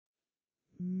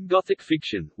Gothic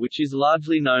fiction, which is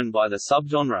largely known by the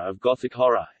subgenre of Gothic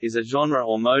horror, is a genre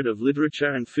or mode of literature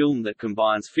and film that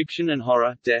combines fiction and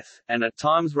horror, death, and at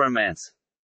times romance.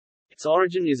 Its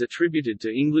origin is attributed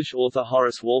to English author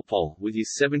Horace Walpole, with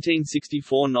his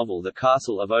 1764 novel The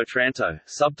Castle of Otranto,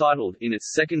 subtitled, in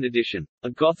its second edition, A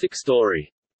Gothic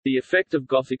Story. The effect of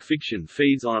Gothic fiction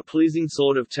feeds on a pleasing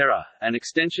sort of terror, an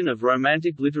extension of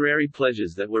romantic literary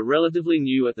pleasures that were relatively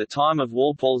new at the time of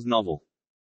Walpole's novel.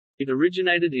 It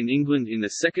originated in England in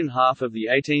the second half of the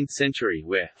 18th century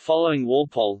where, following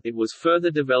Walpole, it was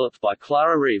further developed by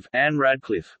Clara Reeve, Ann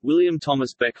Radcliffe, William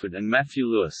Thomas Beckford and Matthew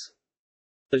Lewis.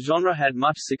 The genre had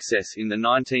much success in the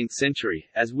 19th century,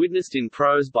 as witnessed in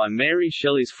prose by Mary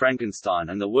Shelley's Frankenstein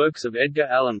and the works of Edgar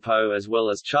Allan Poe as well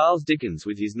as Charles Dickens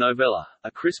with his novella, A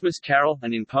Christmas Carol,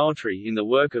 and in poetry in the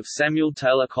work of Samuel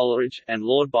Taylor Coleridge, and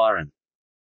Lord Byron.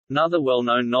 Another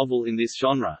well-known novel in this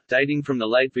genre, dating from the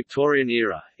late Victorian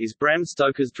era, is Bram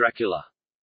Stoker's Dracula.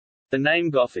 The name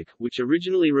Gothic, which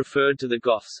originally referred to the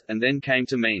Goths, and then came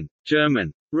to mean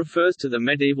German, refers to the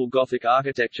medieval Gothic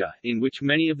architecture, in which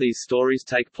many of these stories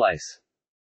take place.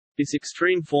 This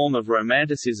extreme form of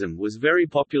Romanticism was very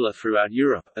popular throughout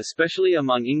Europe, especially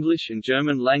among English and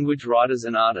German language writers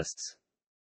and artists.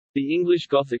 The English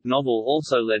Gothic novel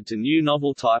also led to new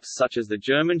novel types such as the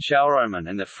German Schauroman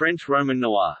and the French Roman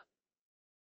noir.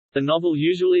 The novel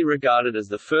usually regarded as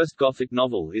the first Gothic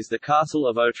novel is The Castle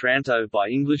of Otranto by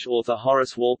English author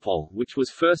Horace Walpole, which was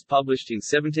first published in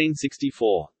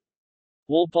 1764.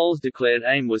 Walpole's declared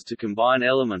aim was to combine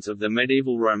elements of the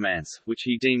medieval romance, which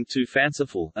he deemed too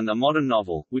fanciful, and the modern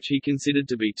novel, which he considered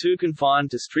to be too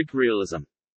confined to strict realism.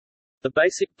 The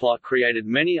basic plot created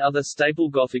many other staple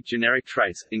Gothic generic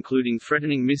traits, including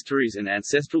threatening mysteries and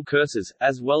ancestral curses,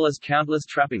 as well as countless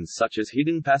trappings such as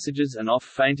hidden passages and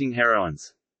oft-fainting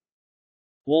heroines.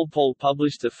 Walpole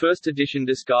published the first edition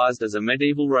disguised as a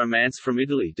medieval romance from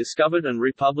Italy, discovered and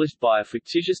republished by a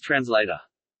fictitious translator.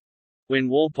 When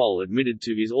Walpole admitted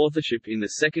to his authorship in the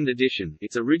second edition,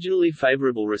 its originally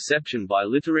favorable reception by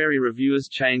literary reviewers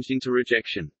changed into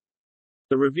rejection.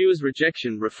 The reviewers'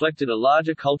 rejection reflected a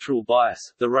larger cultural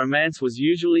bias. The romance was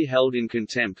usually held in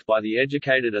contempt by the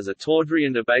educated as a tawdry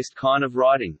and debased kind of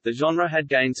writing. The genre had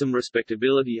gained some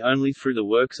respectability only through the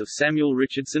works of Samuel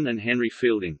Richardson and Henry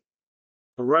Fielding.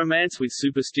 A romance with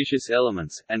superstitious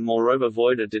elements, and moreover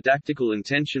void of didactical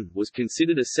intention, was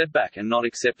considered a setback and not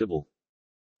acceptable.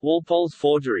 Walpole's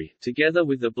forgery, together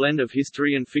with the blend of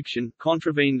history and fiction,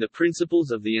 contravened the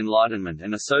principles of the Enlightenment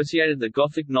and associated the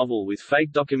Gothic novel with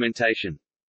fake documentation.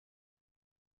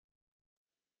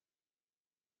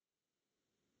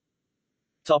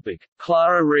 Topic: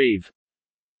 Clara Reeve.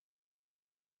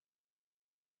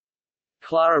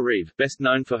 Clara Reeve, best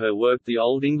known for her work The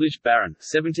Old English Baron,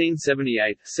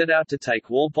 1778, set out to take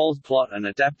Walpole's plot and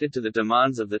adapt it to the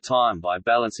demands of the time by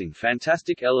balancing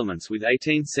fantastic elements with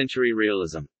 18th-century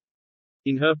realism.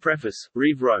 In her preface,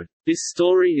 Reeve wrote, "This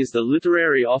story is the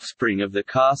literary offspring of The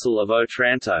Castle of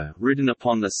Otranto, written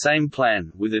upon the same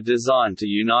plan, with a design to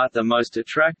unite the most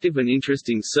attractive and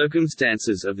interesting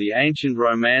circumstances of the ancient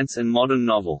romance and modern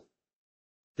novel."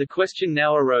 The question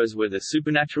now arose whether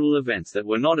supernatural events that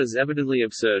were not as evidently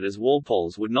absurd as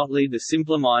Walpole's would not lead the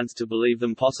simpler minds to believe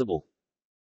them possible.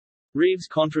 Reeve's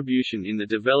contribution in the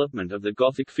development of the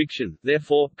Gothic fiction,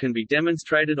 therefore, can be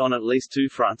demonstrated on at least two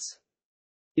fronts.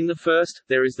 In the first,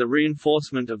 there is the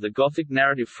reinforcement of the Gothic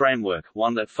narrative framework,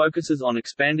 one that focuses on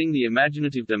expanding the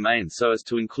imaginative domain so as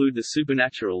to include the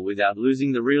supernatural without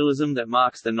losing the realism that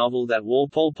marks the novel that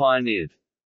Walpole pioneered.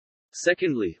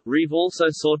 Secondly, Reeve also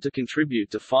sought to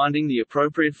contribute to finding the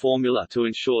appropriate formula to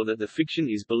ensure that the fiction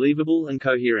is believable and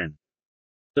coherent.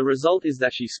 The result is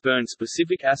that she spurned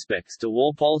specific aspects to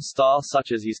Walpole's style,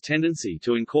 such as his tendency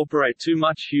to incorporate too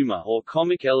much humor or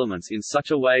comic elements in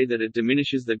such a way that it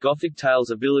diminishes the Gothic tale's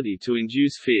ability to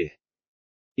induce fear.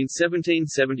 In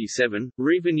 1777,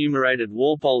 Reeve enumerated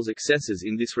Walpole's excesses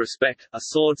in this respect: a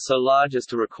sword so large as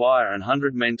to require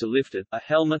 100 men to lift it, a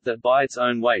helmet that by its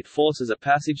own weight forces a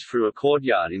passage through a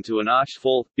courtyard into an arched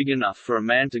vault, big enough for a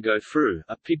man to go through,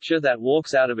 a picture that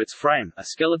walks out of its frame, a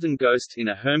skeleton ghost in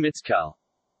a hermit's cowl.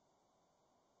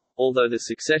 Although the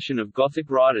succession of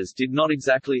Gothic writers did not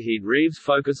exactly heed Reeve's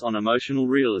focus on emotional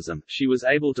realism, she was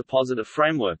able to posit a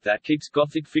framework that keeps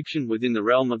Gothic fiction within the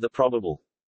realm of the probable.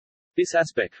 This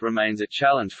aspect remains a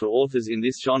challenge for authors in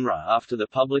this genre after the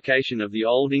publication of The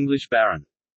Old English Baron.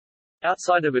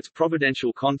 Outside of its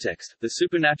providential context, the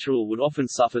supernatural would often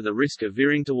suffer the risk of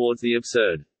veering towards the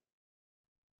absurd.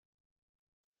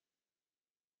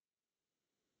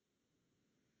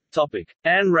 Topic: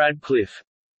 Ann Radcliffe.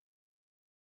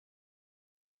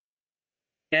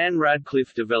 Ann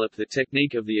Radcliffe developed the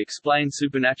technique of the explained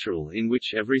supernatural, in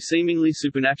which every seemingly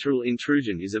supernatural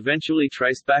intrusion is eventually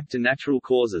traced back to natural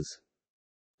causes.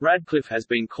 Radcliffe has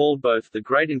been called both the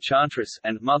Great Enchantress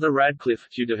and Mother Radcliffe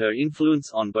due to her influence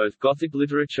on both Gothic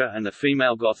literature and the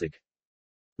female Gothic.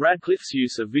 Radcliffe's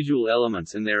use of visual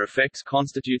elements and their effects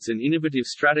constitutes an innovative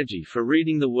strategy for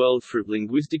reading the world through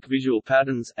linguistic visual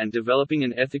patterns, and developing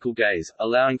an ethical gaze,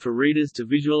 allowing for readers to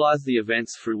visualize the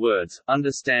events through words,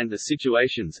 understand the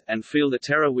situations, and feel the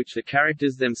terror which the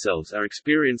characters themselves are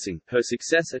experiencing. Her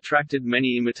success attracted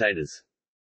many imitators.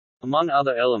 Among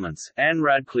other elements, Ann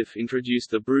Radcliffe introduced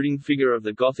the brooding figure of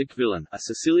the Gothic villain, a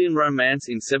Sicilian romance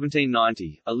in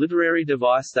 1790, a literary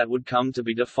device that would come to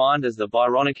be defined as the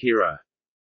Byronic hero.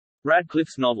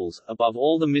 Radcliffe's novels, above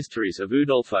all The Mysteries of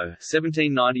Udolpho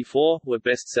 1794, were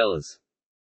bestsellers.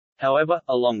 However,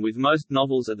 along with most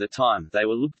novels at the time, they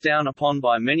were looked down upon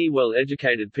by many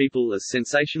well-educated people as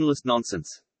sensationalist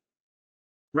nonsense.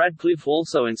 Radcliffe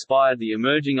also inspired the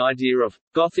emerging idea of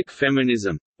Gothic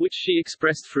feminism, which she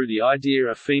expressed through the idea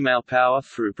of female power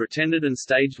through pretended and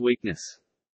staged weakness.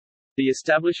 The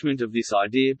establishment of this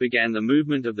idea began the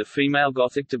movement of the female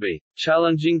Gothic to be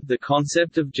challenging the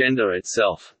concept of gender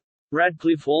itself.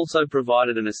 Radcliffe also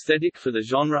provided an aesthetic for the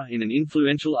genre in an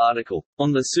influential article,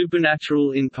 On the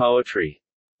Supernatural in Poetry,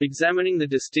 examining the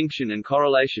distinction and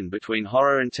correlation between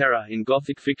horror and terror in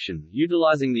Gothic fiction,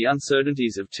 utilizing the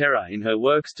uncertainties of terror in her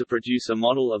works to produce a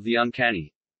model of the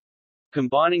uncanny.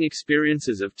 Combining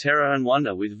experiences of terror and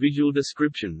wonder with visual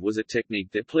description was a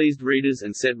technique that pleased readers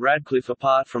and set Radcliffe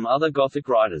apart from other Gothic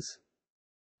writers.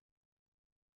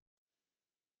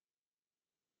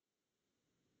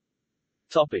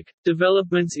 Topic: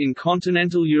 Developments in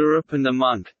continental Europe and the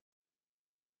monk.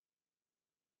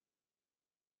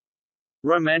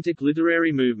 Romantic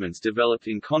literary movements developed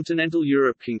in continental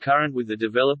Europe concurrent with the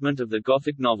development of the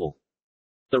Gothic novel.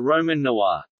 The Roman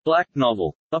noir, black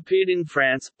novel, appeared in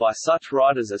France, by such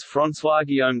writers as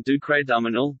François-Guillaume Ducré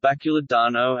d'Armenal, Bacula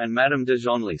d'Arnaud and Madame de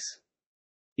Genlis.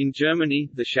 In Germany,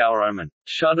 the Schauroman,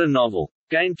 shudder novel,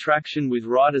 gained traction with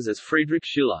writers as Friedrich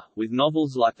Schiller, with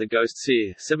novels like The Ghost Seer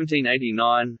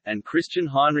 1789, and Christian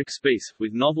Heinrich Spiess,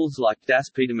 with novels like Das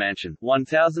Petermännchen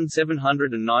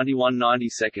 1791–90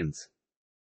 seconds.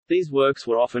 These works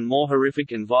were often more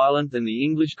horrific and violent than the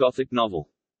English Gothic novel.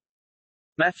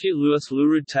 Matthew Lewis'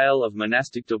 lurid tale of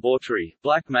monastic debauchery,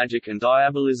 black magic and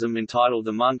diabolism entitled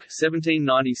The Monk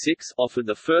 1796, offered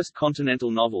the first continental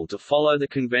novel to follow the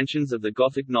conventions of the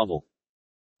Gothic novel.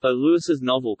 Though Lewis's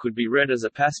novel could be read as a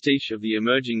pastiche of the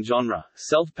emerging genre,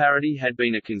 self-parody had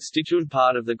been a constituent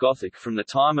part of the Gothic from the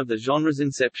time of the genre's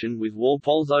inception with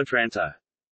Walpole's Otranto.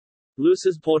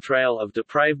 Lewis's portrayal of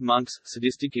depraved monks,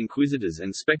 sadistic inquisitors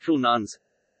and spectral nuns,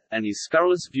 and his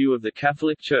scurrilous view of the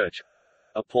Catholic Church,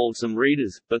 appalled some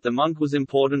readers, but the monk was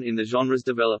important in the genre's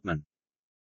development.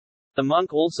 The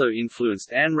monk also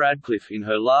influenced Ann Radcliffe in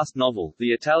her last novel,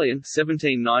 The Italian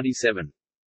 1797.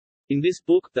 In this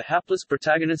book, the hapless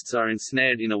protagonists are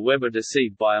ensnared in a web of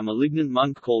deceit by a malignant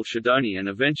monk called Schedoni and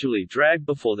eventually dragged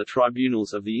before the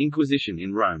tribunals of the Inquisition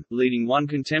in Rome, leading one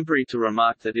contemporary to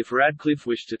remark that if Radcliffe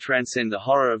wished to transcend the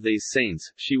horror of these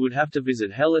scenes, she would have to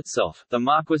visit hell itself. The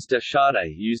Marquis de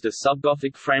Sade used a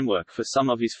subgothic framework for some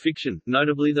of his fiction,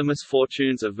 notably The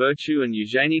Misfortunes of Virtue and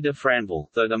Eugénie de Franville,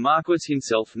 though the Marquis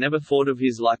himself never thought of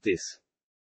his like this.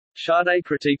 Sade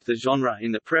critiqued the genre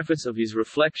in the preface of his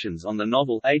Reflections on the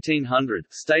novel 1800,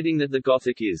 stating that the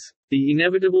Gothic is the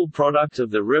inevitable product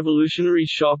of the revolutionary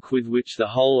shock with which the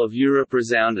whole of Europe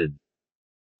resounded.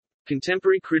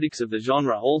 Contemporary critics of the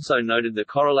genre also noted the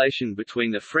correlation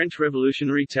between the French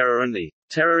Revolutionary Terror and the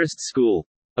terrorist school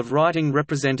of writing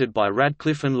represented by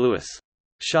Radcliffe and Lewis.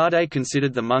 Sade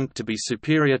considered The Monk to be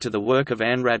superior to the work of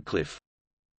Ann Radcliffe.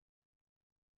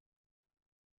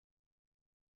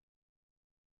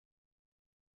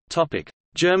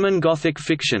 German Gothic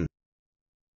fiction.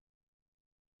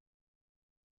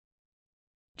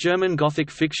 German Gothic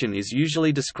fiction is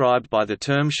usually described by the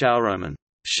term Schauroman,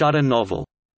 shudder novel.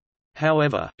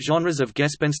 However, genres of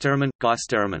Gespensterroman,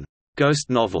 Geisterroman, ghost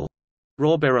novel,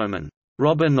 Räuberroman,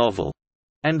 robber novel,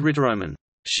 and Ritterroman,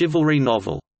 chivalry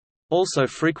novel, also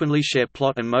frequently share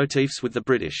plot and motifs with the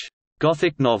British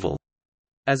Gothic novel.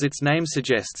 As its name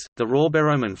suggests, the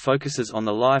Räuberroman focuses on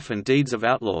the life and deeds of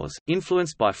outlaws,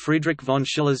 influenced by Friedrich von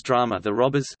Schiller's drama The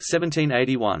Robbers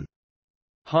 1781.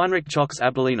 Heinrich Chock's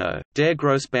Abellino, Der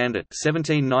Grosse Bandit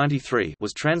 1793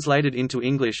 was translated into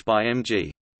English by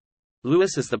M.G.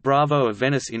 Lewis as the Bravo of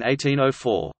Venice in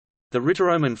 1804. The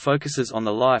Ritterroman focuses on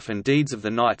the life and deeds of the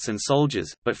knights and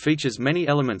soldiers, but features many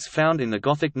elements found in the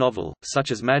Gothic novel, such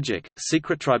as magic,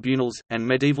 secret tribunals, and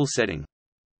medieval setting.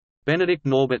 Benedict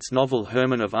Norbert's novel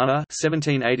Hermann of Unna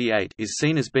 (1788) is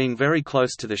seen as being very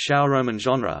close to the Schauerroman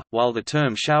genre, while the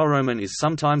term Schauerroman is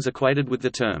sometimes equated with the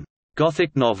term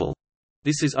Gothic novel.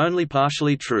 This is only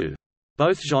partially true.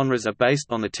 Both genres are based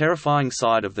on the terrifying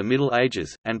side of the Middle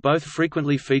Ages, and both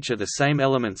frequently feature the same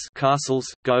elements: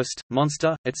 castles, ghost,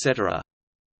 monster, etc.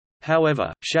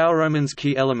 However, Schauerroman's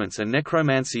key elements are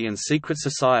necromancy and secret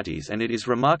societies, and it is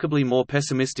remarkably more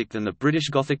pessimistic than the British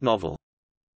Gothic novel.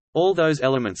 All those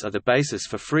elements are the basis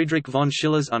for Friedrich von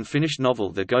Schiller's unfinished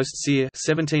novel The Ghost Seer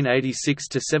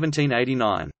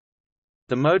 (1786–1789).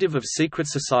 The motive of secret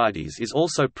societies is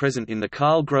also present in the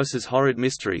Karl Gross's Horrid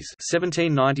Mysteries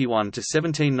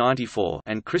 (1791–1794)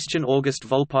 and Christian August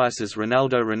Vulpius's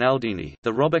Rinaldo Rinaldini,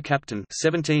 The Robber Captain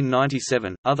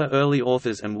 (1797). Other early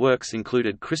authors and works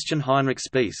included Christian Heinrich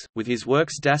Spiess, with his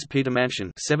works Das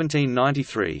Petermannchen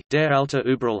 (1793), Der Alte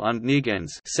Überall und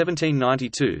Nirgends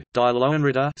 (1792), Die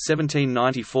Lohenritter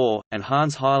 (1794), and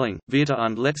Hans Heiling, Vierte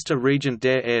und letzte Regent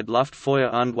der Erde Luft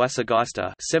Feuer und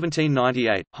Wassergeister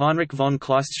 (1798). Heinrich von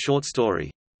Kleist's short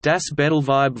story, Das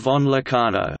Bedelweib von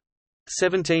Locarno,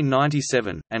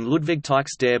 1797, and Ludwig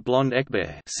Teich's Der blonde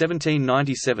Eckbär,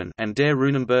 1797, and Der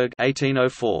Runenberg,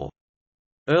 1804.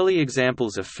 Early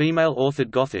examples of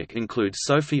female-authored Gothic include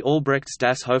Sophie Albrecht's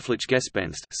Das Hofliche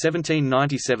Gespenst,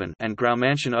 1797, and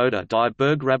Graumanschen oder Die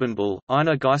Berg-Rabenbull,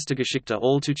 eine Geistergeschichte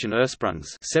alltüchen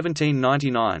Ursprungs,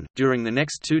 1799. During the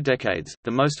next 2 decades,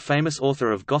 the most famous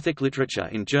author of Gothic literature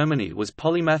in Germany was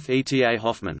polymath E.T.A.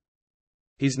 Hoffmann.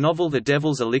 His novel The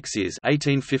Devil's Elixirs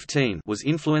 1815 was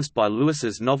influenced by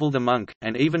Lewis's novel The Monk,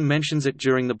 and even mentions it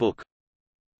during the book.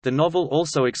 The novel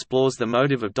also explores the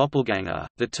motive of doppelganger,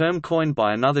 the term coined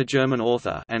by another German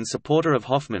author and supporter of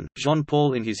Hoffmann, Jean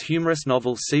Paul, in his humorous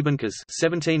novel Siebenkees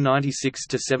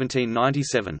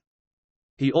 1796–1797.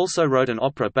 He also wrote an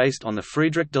opera based on the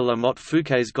Friedrich de la Motte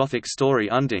Fouqué's Gothic story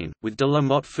Undine, with de la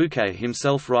Motte Fouqué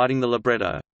himself writing the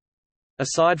libretto.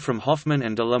 Aside from Hoffmann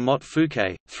and de la Motte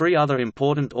Fouqué, 3 other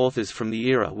important authors from the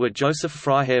era were Joseph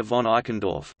Freiherr von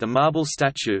Eichendorff, The Marble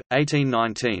Statue,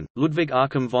 1819, Ludwig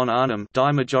Achim von Arnim,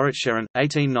 Die Majoritscheren,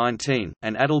 1819,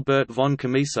 and Adalbert von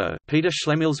Chamisso, Peter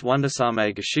Schlemil's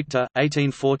Wundersame Geschichte,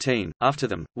 1814. After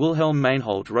them, Wilhelm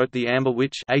Meinhold wrote The Amber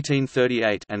Witch,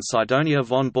 1838, and Sidonia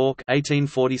von Bork,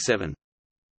 1847.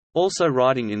 Also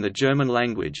writing in the German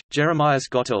language, Jeremias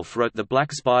Gottelf wrote The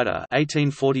Black Spider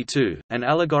 1842, an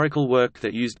allegorical work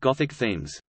that used Gothic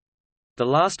themes. The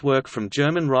last work from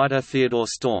German writer Theodor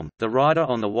Storm, The Rider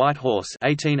on the White Horse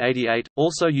 1888,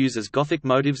 also uses Gothic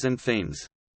motives and themes.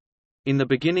 In the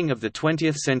beginning of the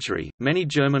 20th century, many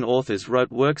German authors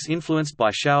wrote works influenced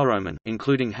by Schauerroman,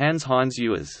 including Hans-Heinz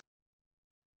Ewers.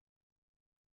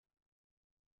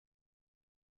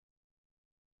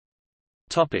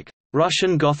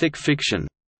 Russian Gothic fiction.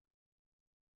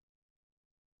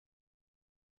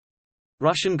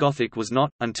 Russian Gothic was not,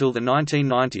 until the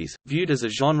 1990s, viewed as a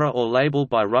genre or label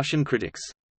by Russian critics.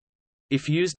 If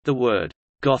used, the word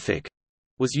 «Gothic»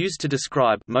 was used to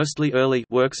describe mostly early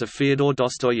works of Fyodor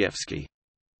Dostoevsky.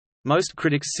 Most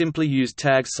critics simply used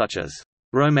tags such as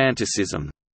 «Romanticism»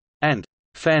 and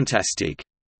 «Fantastic»,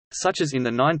 such as in the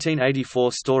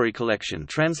 1984 story collection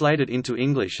translated into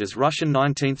English as Russian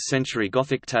 19th-century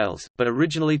Gothic tales, but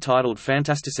originally titled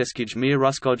Fantastiseskij mir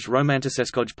Ruskoj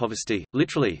Romantiseskoj Povesti,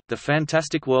 literally, the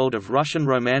fantastic world of Russian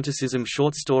Romanticism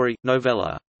short story,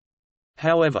 novella.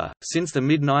 However, since the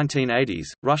mid-1980s,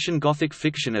 Russian Gothic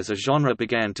fiction as a genre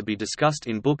began to be discussed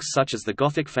in books such as The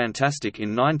Gothic Fantastic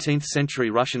in 19th-century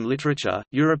Russian literature,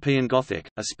 European Gothic,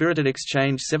 A Spirited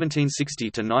Exchange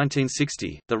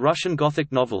 1760–1960, The Russian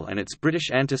Gothic Novel and its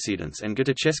British antecedents, and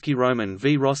Goticheski Roman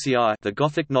v Rossii, The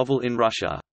Gothic Novel in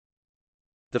Russia.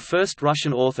 The first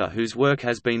Russian author whose work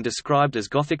has been described as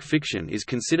Gothic fiction is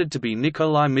considered to be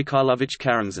Nikolai Mikhailovich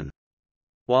Karamzin.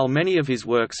 While many of his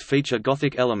works feature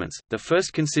Gothic elements, the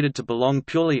first considered to belong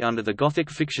purely under the Gothic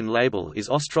fiction label is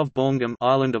Ostrov Bornholm,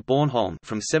 Island of Bornholm,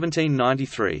 from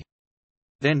 1793.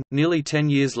 Then, nearly 10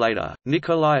 years later,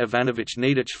 Nikolai Ivanovich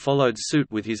Nedich followed suit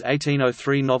with his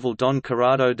 1803 novel Don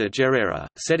Corrado de Guerrera,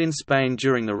 set in Spain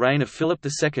during the reign of Philip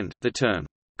II. The term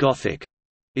Gothic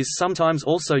is sometimes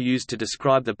also used to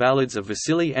describe the ballads of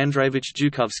Vasily Andreevich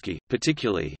Zhukovsky,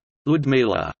 particularly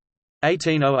Ludmila,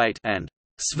 1808, and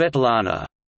Svetlana,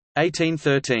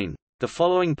 1813. The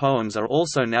following poems are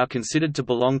also now considered to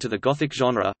belong to the Gothic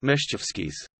genre: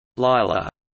 Meshchevsky's Lila,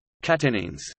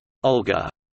 Katenin's Olga,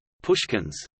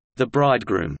 Pushkin's The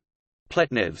Bridegroom,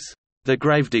 Pletnev's The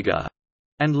Gravedigger,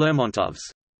 and Lermontov's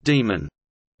Demon.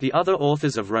 The other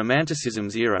authors of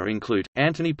Romanticism's era include,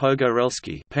 Antony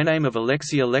Pogorelski, pen-name of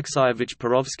Alexei Alexeyevich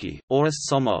Perovsky, Orest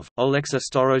Somov, Oleksy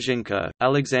Storozhenko,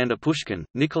 Alexander Pushkin,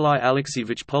 Nikolai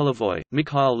Alexeyevich Polivoy,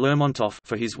 Mikhail Lermontov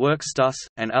for his work Stus,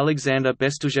 and Alexander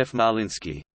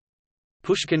Bestujev-Marlinsky.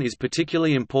 Pushkin is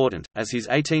particularly important, as his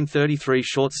 1833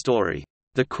 short story,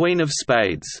 The Queen of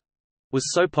Spades,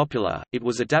 was so popular, it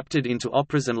was adapted into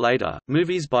operas and later,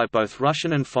 movies by both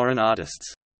Russian and foreign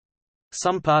artists.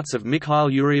 Some parts of Mikhail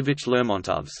Yuryevich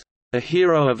Lermontov's A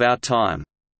Hero of Our Time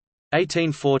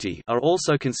 1840 are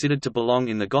also considered to belong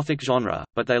in the Gothic genre,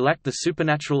 but they lack the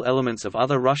supernatural elements of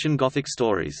other Russian Gothic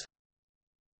stories.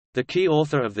 The key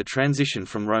author of the transition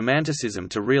from Romanticism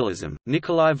to realism,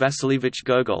 Nikolai Vasilievich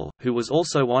Gogol, who was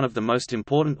also one of the most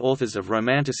important authors of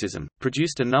Romanticism,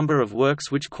 produced a number of works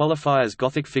which qualify as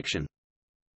Gothic fiction.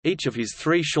 Each of his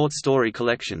 3 short story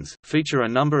collections feature a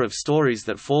number of stories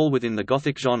that fall within the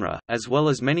Gothic genre, as well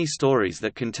as many stories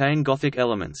that contain Gothic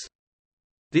elements.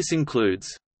 This includes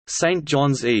St.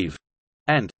 John's Eve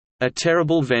and A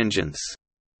Terrible Vengeance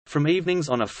from Evenings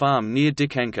on a Farm near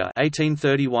Dikanka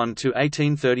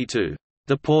 1831–1832,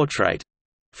 The Portrait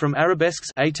from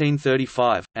Arabesques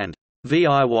 1835, and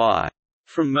VIY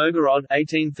from Mogorod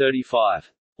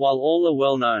 1835. While all are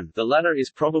well known, the latter is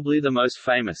probably the most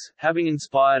famous, having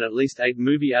inspired at least 8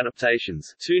 movie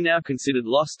adaptations, 2 now considered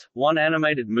lost, 1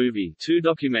 animated movie, 2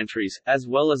 documentaries, as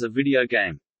well as a video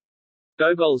game.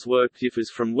 Gogol's work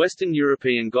differs from Western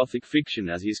European Gothic fiction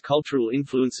as his cultural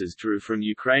influences drew from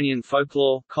Ukrainian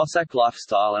folklore, Cossack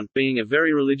lifestyle and, being a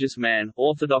very religious man,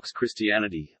 Orthodox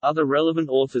Christianity. Other relevant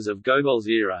authors of Gogol's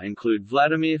era include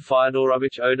Vladimir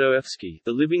Fyodorovich Odoevsky,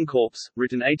 The Living Corpse,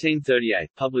 written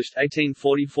 1838, published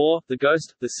 1844, The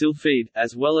Ghost, The Sylphide,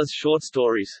 as well as short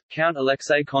stories, Count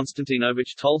Alexei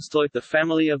Konstantinovich Tolstoy, The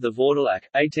Family of the Vordelak,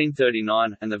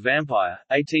 1839, and The Vampire,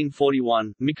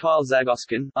 1841, Mikhail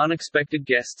Zagoskin, Unexpected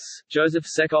Guests, Joseph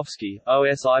Sekovsky,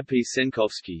 Osip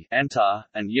Senkovsky, Antar,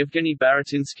 and Yevgeny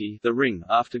Baratinsky, The Ring.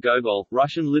 After Gogol,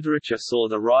 Russian literature saw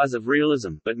the rise of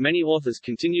realism, but many authors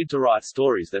continued to write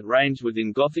stories that ranged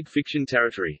within Gothic fiction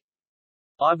territory.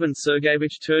 Ivan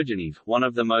Sergeyevich Turgenev, one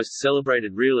of the most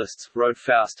celebrated realists, wrote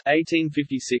Faust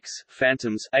 1856,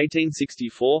 Phantoms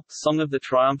 1864, Song of the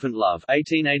Triumphant Love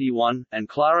 1881, and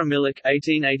Clara Milik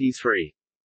 1883.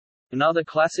 Another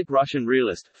classic Russian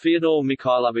realist, Fyodor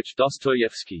Mikhailovich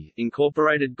Dostoyevsky,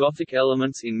 incorporated Gothic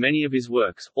elements in many of his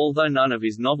works, although none of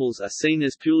his novels are seen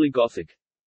as purely Gothic.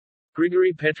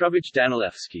 Grigory Petrovich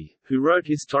Danilevsky, who wrote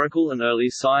historical and early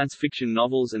science fiction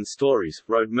novels and stories,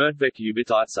 wrote Mrtvek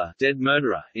Ubititsa, Dead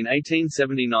Murderer, in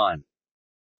 1879.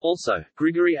 Also,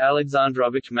 Grigory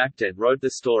Alexandrovich Makded wrote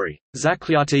the story,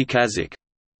 Zaklyatý Kazakh,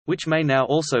 which may now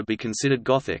also be considered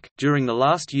Gothic. During the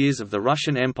last years of the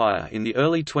Russian Empire in the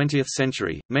early 20th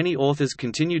century, many authors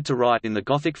continued to write in the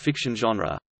Gothic fiction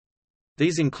genre.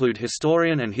 These include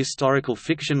historian and historical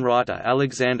fiction writer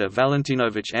Alexander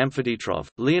Valentinovich Amphitryov,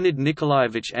 Leonid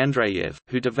Nikolaevich Andreyev,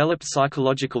 who developed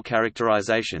psychological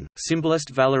characterization, symbolist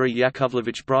Valery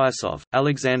Yakovlevich Bryasov,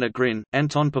 Alexander Grin,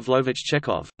 Anton Pavlovich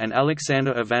Chekhov, and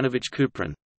Alexander Ivanovich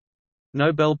Kuprin.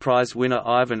 Nobel Prize winner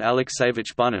Ivan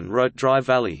Alexeyevich Bunin wrote Dry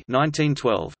Valley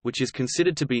 1912, which is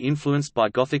considered to be influenced by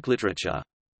Gothic literature.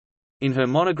 In her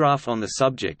monograph on the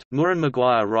subject, Murin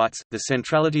Maguire writes, the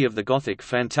centrality of the Gothic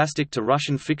fantastic to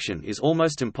Russian fiction is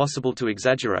almost impossible to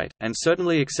exaggerate, and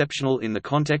certainly exceptional in the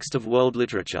context of world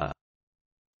literature.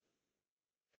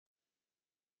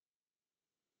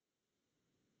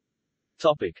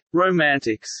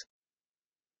 Romantics.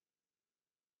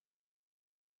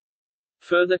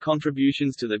 Further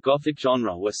contributions to the Gothic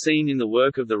genre were seen in the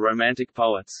work of the Romantic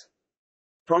poets.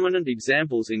 Prominent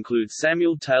examples include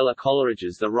Samuel Taylor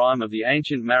Coleridge's The Rime of the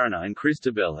Ancient Mariner and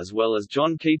Christabel, as well as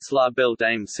John Keats' La Belle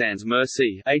Dame sans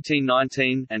Merci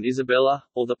 1819 and Isabella,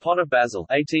 or The Potter Basil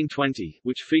 1820,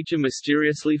 which feature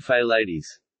mysteriously fey ladies.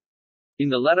 In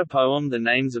the latter poem, the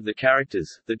names of the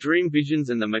characters, the dream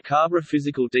visions and the macabre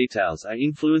physical details are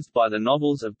influenced by the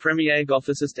novels of premier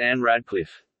Gothicist Ann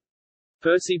Radcliffe.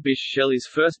 Percy Bysshe Shelley's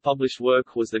first published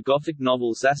work was the Gothic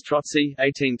novel Zastrozzi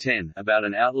 1810, about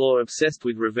an outlaw obsessed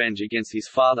with revenge against his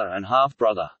father and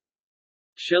half-brother.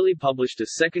 Shelley published a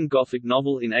second Gothic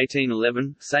novel in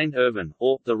 1811, Saint Irvin,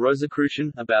 or The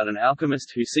Rosicrucian, about an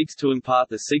alchemist who seeks to impart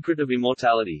the secret of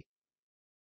immortality.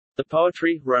 The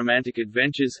poetry, romantic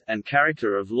adventures, and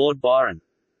character of Lord Byron,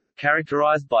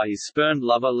 characterized by his spurned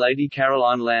lover Lady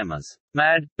Caroline Lammer's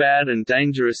mad, bad and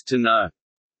dangerous to know,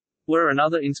 were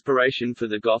another inspiration for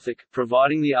the Gothic,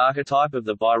 providing the archetype of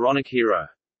the Byronic hero.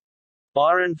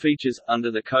 Byron features,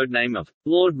 under the codename of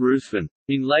Lord Ruthven,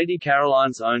 in Lady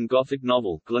Caroline's own Gothic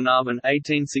novel, Glenarvan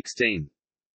 1816.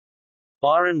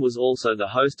 Byron was also the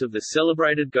host of the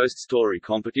celebrated ghost story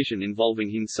competition involving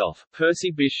himself,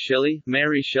 Percy Bysshe Shelley,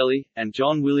 Mary Shelley, and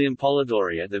John William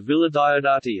Polidori at the Villa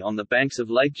Diodati on the banks of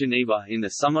Lake Geneva in the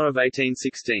summer of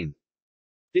 1816.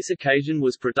 This occasion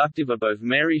was productive of both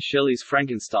Mary Shelley's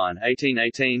Frankenstein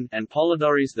 1818 and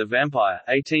Polidori's The Vampire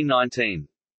 1819.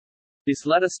 This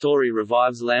latter story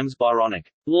revives Lamb's Byronic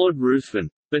Lord Ruthven,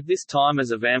 but this time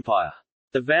as a vampire.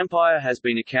 The Vampire has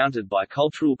been accounted by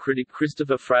cultural critic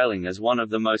Christopher Frayling as one of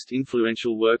the most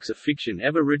influential works of fiction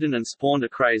ever written and spawned a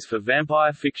craze for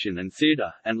vampire fiction and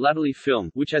theatre, and latterly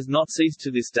film, which has not ceased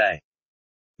to this day.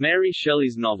 Mary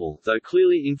Shelley's novel, though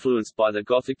clearly influenced by the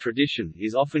Gothic tradition,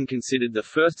 is often considered the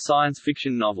first science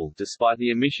fiction novel, despite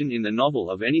the omission in the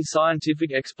novel of any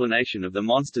scientific explanation of the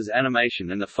monster's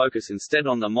animation and the focus instead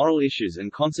on the moral issues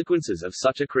and consequences of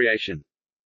such a creation.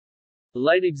 A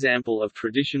late example of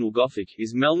traditional Gothic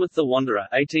is Melmoth the Wanderer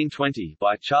 1820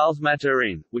 by Charles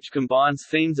Maturin, which combines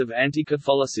themes of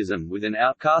anti-Catholicism with an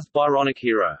outcast Byronic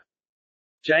hero.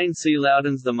 Jane C.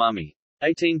 Loudon's The Mummy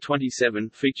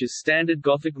 1827 features standard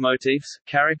Gothic motifs,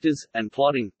 characters, and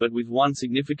plotting, but with one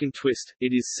significant twist: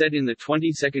 it is set in the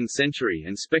 22nd century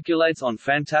and speculates on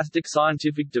fantastic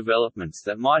scientific developments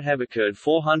that might have occurred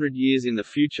 400 years in the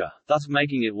future, thus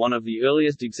making it one of the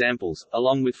earliest examples,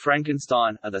 along with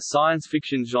Frankenstein, of the science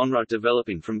fiction genre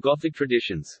developing from Gothic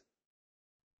traditions.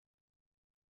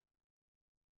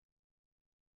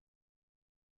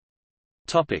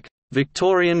 Topic: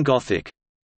 Victorian Gothic.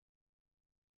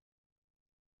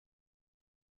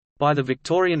 By the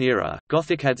Victorian era,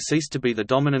 Gothic had ceased to be the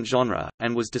dominant genre,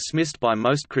 and was dismissed by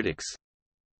most critics.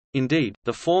 Indeed,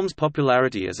 the form's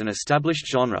popularity as an established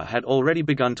genre had already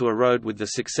begun to erode with the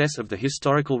success of the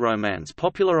historical romance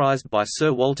popularized by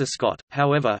Sir Walter Scott.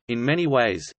 However, in many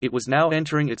ways, it was now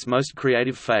entering its most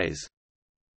creative phase.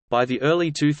 By the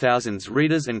early 2000s,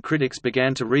 readers and critics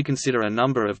began to reconsider a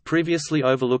number of previously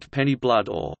overlooked penny blood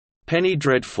or penny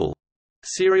dreadful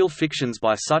serial fictions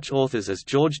by such authors as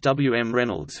George W. M.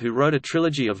 Reynolds, who wrote a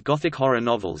trilogy of Gothic horror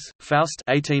novels, Faust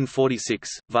 1846,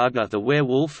 Wagner the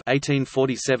Werewolf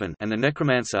 1847, and The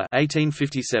Necromancer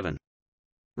 1857.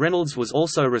 Reynolds was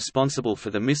also responsible for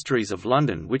The Mysteries of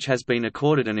London, which has been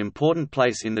accorded an important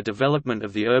place in the development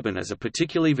of the urban as a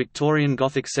particularly Victorian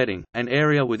Gothic setting, an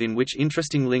area within which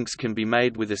interesting links can be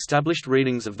made with established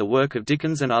readings of the work of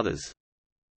Dickens and others.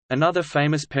 Another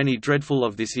famous penny dreadful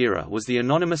of this era was the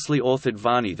anonymously authored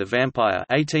Varney the Vampire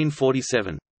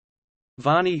 1847.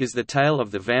 Varney is the tale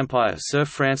of the vampire Sir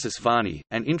Francis Varney,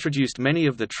 and introduced many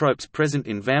of the tropes present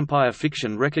in vampire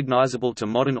fiction recognizable to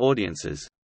modern audiences.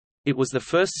 It was the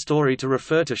first story to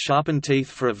refer to sharpened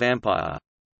teeth for a vampire.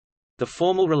 The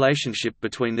formal relationship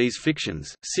between these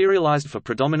fictions, serialized for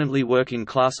predominantly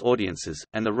working-class audiences,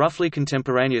 and the roughly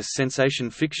contemporaneous sensation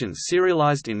fictions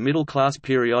serialized in middle-class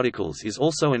periodicals is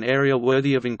also an area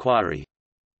worthy of inquiry.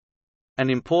 An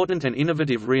important and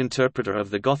innovative reinterpreter of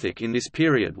the Gothic in this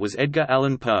period was Edgar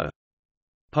Allan Poe.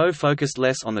 Poe focused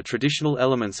less on the traditional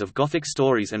elements of Gothic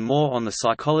stories and more on the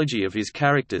psychology of his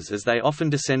characters, as they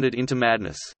often descended into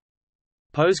madness.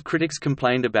 Poe's critics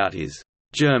complained about his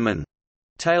German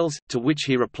tales, to which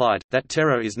he replied, that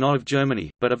terror is not of Germany,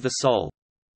 but of the soul.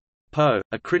 Poe,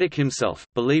 a critic himself,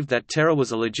 believed that terror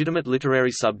was a legitimate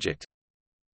literary subject.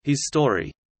 His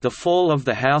story, The Fall of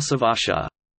the House of Usher,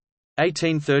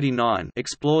 1839,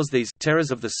 explores these terrors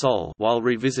of the soul while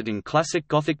revisiting classic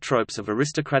Gothic tropes of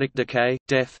aristocratic decay,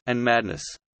 death, and madness.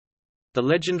 The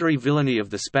legendary villainy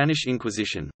of the Spanish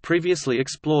Inquisition, previously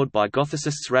explored by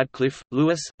Gothicists Radcliffe,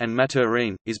 Lewis, and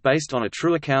Maturin, is based on a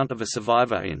true account of a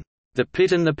survivor in The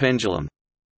Pit and the Pendulum,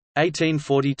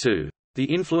 1842. The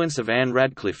influence of Ann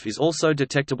Radcliffe is also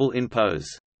detectable in Poe's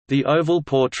The Oval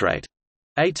Portrait,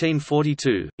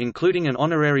 1842, including an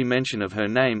honorary mention of her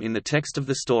name in the text of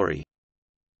the story.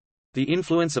 The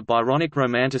influence of Byronic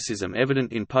Romanticism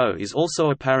evident in Poe is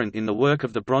also apparent in the work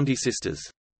of the Bronte sisters.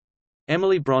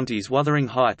 Emily Bronte's Wuthering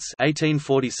Heights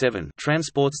 1847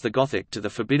 transports the Gothic to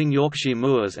the forbidding Yorkshire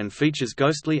moors and features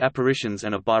ghostly apparitions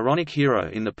and a Byronic hero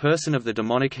in the person of the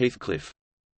demonic Heathcliff.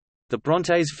 The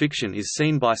Brontes' fiction is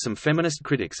seen by some feminist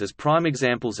critics as prime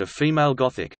examples of female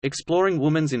Gothic, exploring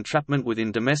woman's entrapment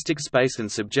within domestic space and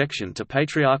subjection to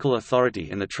patriarchal authority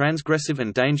and the transgressive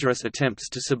and dangerous attempts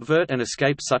to subvert and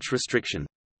escape such restriction.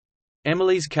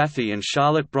 Emily's Cathy and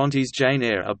Charlotte Bronte's Jane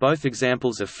Eyre are both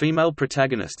examples of female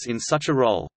protagonists in such a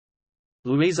role.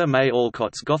 Louisa May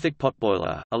Alcott's Gothic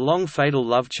Potboiler, A Long Fatal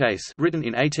Love Chase, written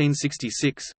in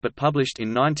 1866, but published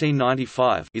in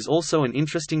 1995, is also an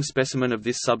interesting specimen of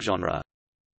this subgenre.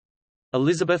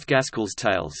 Elizabeth Gaskell's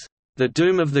tales, The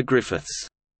Doom of the Griffiths,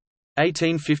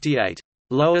 1858,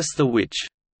 Lois the Witch,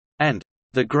 and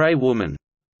The Grey Woman,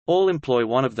 All employ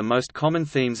one of the most common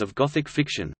themes of Gothic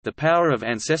fiction, the power of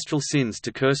ancestral sins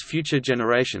to curse future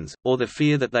generations, or the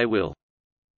fear that they will.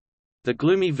 The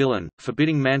gloomy villain,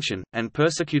 forbidding mansion, and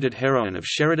persecuted heroine of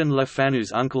Sheridan Le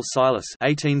Fanu's Uncle Silas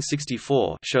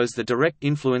 1864 shows the direct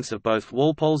influence of both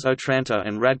Walpole's Otranto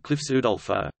and Radcliffe's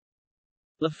Udolpho.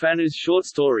 Le Fanu's short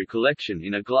story collection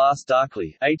In a Glass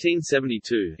Darkly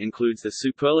 1872 includes the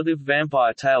superlative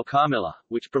vampire tale Carmilla,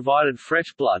 which provided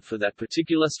fresh blood for that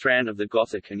particular strand of the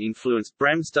Gothic and influenced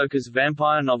Bram Stoker's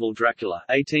vampire novel Dracula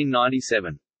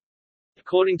 1897.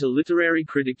 According to literary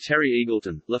critic Terry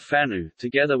Eagleton, Le Fanu,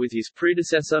 together with his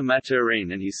predecessor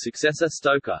Maturin and his successor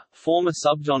Stoker, form a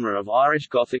subgenre of Irish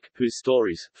Gothic, whose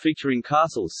stories, featuring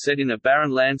castles set in a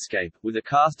barren landscape, with a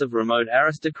caste of remote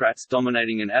aristocrats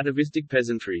dominating an atavistic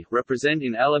peasantry, represent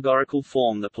in allegorical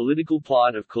form the political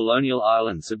plight of colonial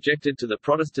Ireland subjected to the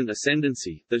Protestant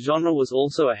ascendancy. The genre was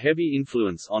also a heavy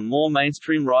influence on more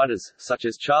mainstream writers, such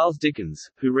as Charles Dickens,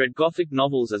 who read Gothic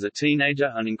novels as a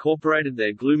teenager and incorporated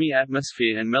their gloomy atmosphere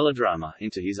and melodrama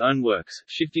into his own works,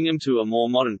 shifting them to a more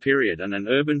modern period and an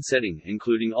urban setting,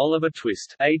 including Oliver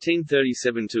Twist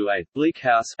 (1837–8), Bleak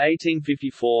House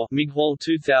 (1854), Migwall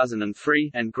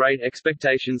 2003, and Great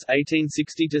Expectations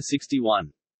 (1860–61).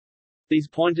 These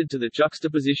pointed to the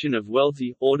juxtaposition of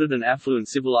wealthy, ordered and affluent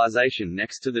civilization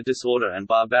next to the disorder and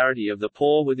barbarity of the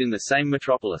poor within the same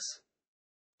metropolis.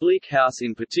 Bleak House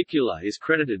in particular is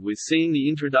credited with seeing the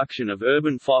introduction of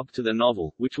urban fog to the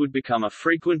novel, which would become a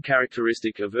frequent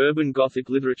characteristic of urban Gothic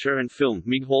literature and film.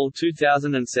 Migwall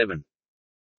 2007.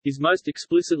 His most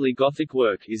explicitly Gothic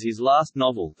work is his last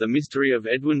novel, The Mystery of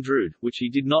Edwin Drood, which he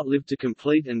did not live to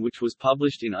complete and which was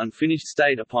published in unfinished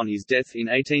state upon his death in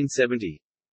 1870.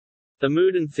 The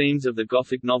mood and themes of the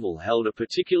Gothic novel held a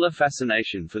particular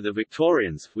fascination for the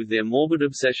Victorians, with their morbid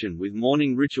obsession with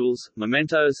mourning rituals,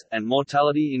 mementos, and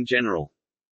mortality in general.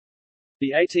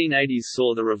 The 1880s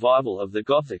saw the revival of the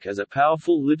Gothic as a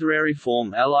powerful literary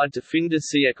form allied to fin de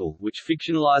siècle, which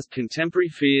fictionalized contemporary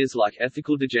fears like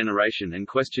ethical degeneration and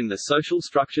questioned the social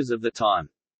structures of the time.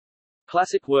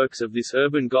 Classic works of this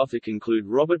urban Gothic include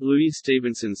Robert Louis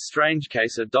Stevenson's Strange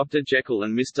Case of Dr. Jekyll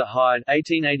and Mr. Hyde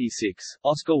 1886,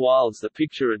 Oscar Wilde's The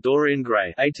Picture of Dorian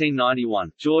Gray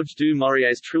 1891, George du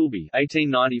Maurier's Trilby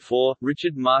 1894,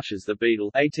 Richard Marsh's The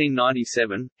Beadle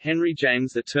 1897, Henry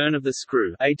James' The Turn of the Screw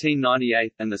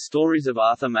 1898, and the stories of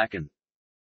Arthur Machen.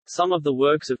 Some of the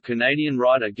works of Canadian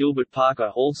writer Gilbert Parker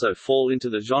also fall into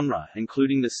the genre,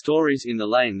 including the stories In the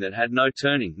Lane That Had No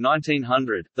Turning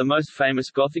 1900. The most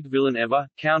famous Gothic villain ever,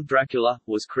 Count Dracula,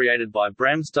 was created by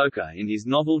Bram Stoker in his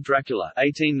novel Dracula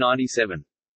 1897.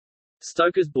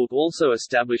 Stoker's book also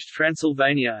established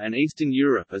Transylvania and Eastern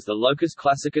Europe as the locus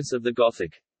classicus of the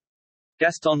Gothic.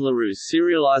 Gaston Leroux's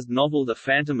serialized novel The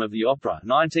Phantom of the Opera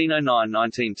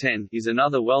 1909–1910 is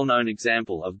another well-known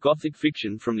example of Gothic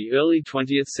fiction from the early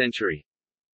 20th century.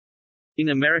 In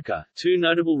America, two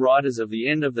notable writers of the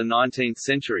end of the 19th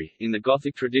century, in the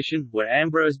Gothic tradition, were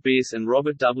Ambrose Bierce and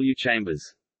Robert W.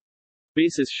 Chambers.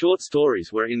 Bierce's short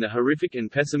stories were in the horrific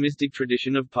and pessimistic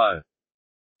tradition of Poe.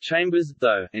 Chambers,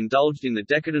 though, indulged in the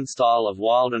decadent style of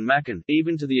Wilde and Machen,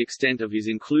 even to the extent of his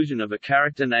inclusion of a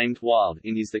character named Wilde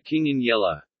in his The King in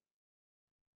Yellow.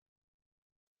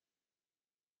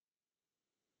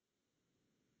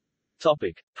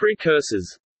 Topic: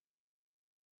 Precursors.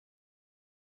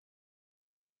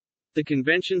 The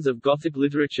conventions of Gothic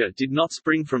literature did not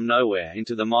spring from nowhere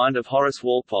into the mind of Horace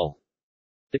Walpole.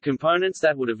 The components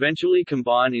that would eventually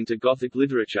combine into Gothic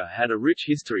literature had a rich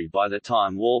history by the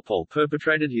time Walpole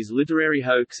perpetrated his literary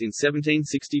hoax in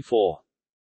 1764.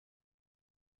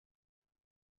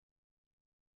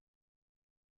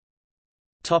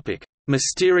 Topic: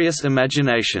 Mysterious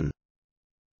imagination.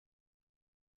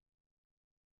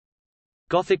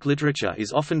 Gothic literature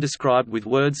is often described with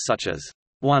words such as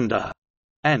wonder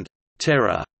and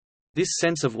terror. This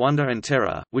sense of wonder and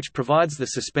terror, which provides the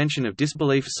suspension of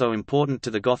disbelief so important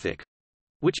to the Gothic,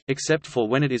 which, except for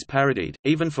when it is parodied,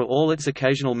 even for all its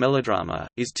occasional melodrama,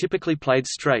 is typically played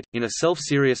straight, in a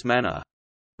self-serious manner,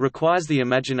 requires the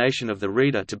imagination of the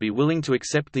reader to be willing to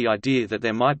accept the idea that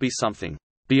there might be something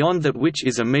beyond that which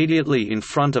is immediately in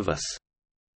front of us.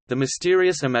 The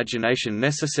mysterious imagination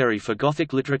necessary for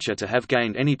Gothic literature to have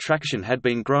gained any traction had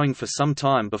been growing for some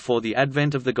time before the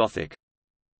advent of the Gothic.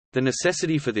 The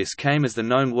necessity for this came as the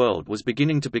known world was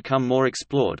beginning to become more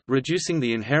explored, reducing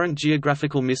the inherent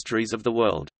geographical mysteries of the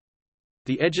world.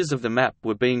 The edges of the map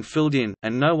were being filled in,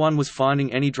 and no one was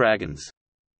finding any dragons.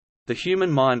 The human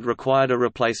mind required a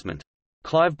replacement.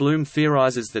 Clive Bloom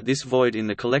theorizes that this void in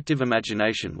the collective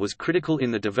imagination was critical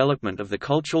in the development of the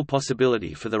cultural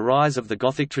possibility for the rise of the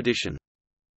Gothic tradition.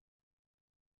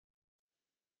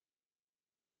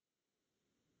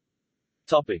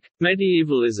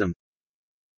 Medievalism.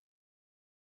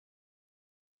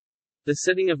 The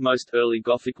setting of most early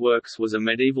Gothic works was a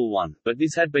medieval one, but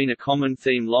this had been a common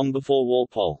theme long before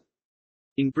Walpole.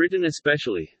 In Britain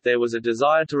especially, there was a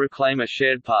desire to reclaim a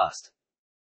shared past.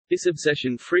 This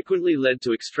obsession frequently led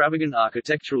to extravagant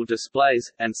architectural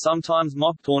displays, and sometimes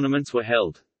mock tournaments were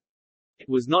held. It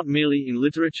was not merely in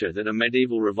literature that a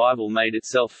medieval revival made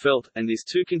itself felt, and this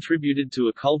too contributed to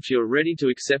a culture ready to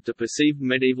accept a perceived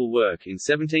medieval work in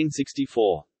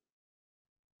 1764.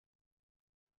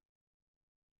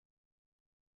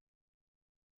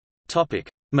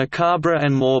 Macabre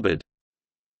and morbid.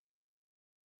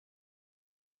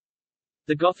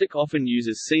 The Gothic often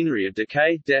uses scenery of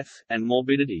decay, death, and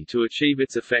morbidity to achieve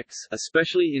its effects,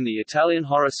 especially in the Italian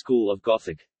horror school of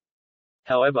Gothic.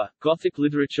 However, Gothic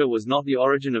literature was not the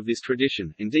origin of this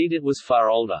tradition, indeed it was far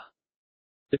older.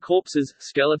 The corpses,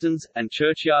 skeletons, and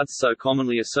churchyards so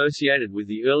commonly associated with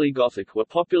the early Gothic were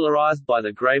popularized by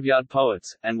the graveyard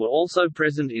poets, and were also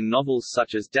present in novels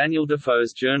such as Daniel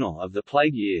Defoe's Journal of the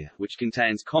Plague Year, which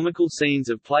contains comical scenes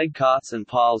of plague carts and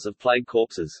piles of plague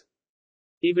corpses.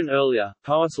 Even earlier,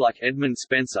 poets like Edmund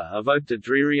Spenser evoked a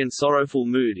dreary and sorrowful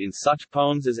mood in such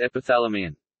poems as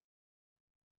Epithalamion.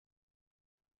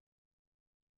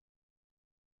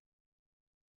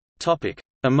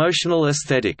 Emotional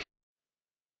aesthetic.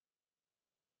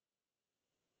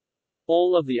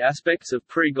 All of the aspects of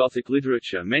pre-Gothic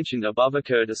literature mentioned above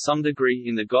occur to some degree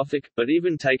in the Gothic, but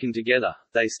even taken together,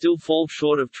 they still fall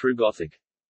short of true Gothic.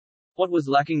 What was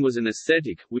lacking was an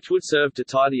aesthetic, which would serve to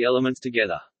tie the elements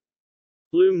together.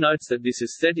 Bloom notes that this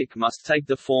aesthetic must take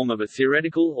the form of a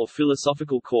theoretical or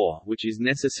philosophical core, which is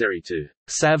necessary to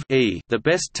salve the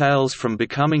best tales from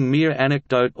becoming mere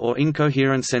anecdote or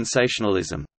incoherent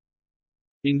sensationalism.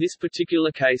 In this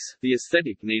particular case, the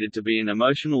aesthetic needed to be an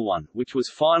emotional one, which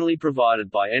was finally provided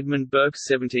by Edmund Burke's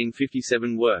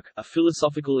 1757 work, A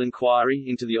Philosophical Inquiry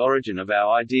into the Origin of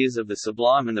Our Ideas of the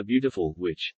Sublime and the Beautiful,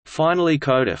 which finally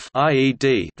codified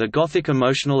the Gothic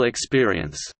emotional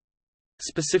experience.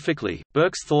 Specifically,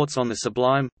 Burke's thoughts on the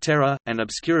sublime, terror, and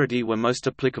obscurity were most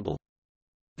applicable.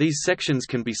 These sections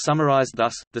can be summarized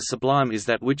thus: the sublime is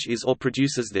that which is or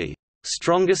produces the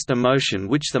strongest emotion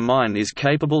which the mind is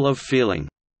capable of feeling.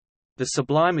 The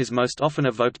sublime is most often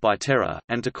evoked by terror,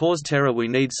 and to cause terror we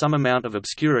need some amount of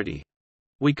obscurity.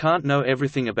 We can't know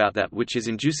everything about that which is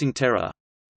inducing terror,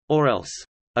 or else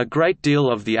a great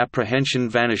deal of the apprehension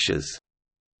vanishes.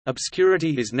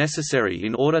 Obscurity is necessary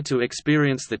in order to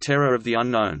experience the terror of the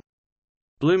unknown.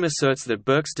 Bloom asserts that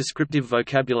Burke's descriptive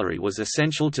vocabulary was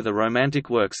essential to the Romantic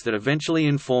works that eventually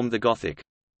informed the Gothic.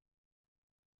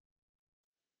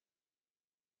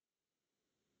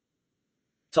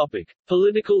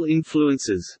 Political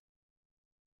influences.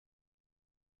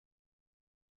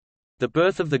 The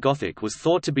birth of the Gothic was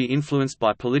thought to be influenced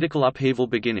by political upheaval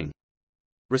beginning.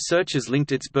 Researchers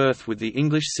linked its birth with the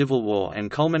English Civil War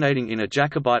and culminating in a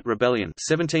Jacobite rebellion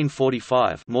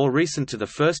 1745, more recent to the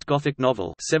first Gothic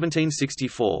novel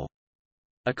 1764.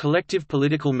 A collective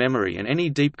political memory and any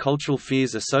deep cultural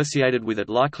fears associated with it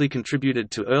likely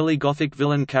contributed to early Gothic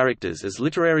villain characters as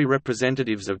literary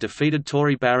representatives of defeated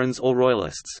Tory barons or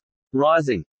royalists,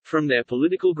 rising from their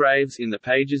political graves in the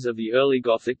pages of the early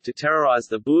Gothic to terrorize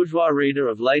the bourgeois reader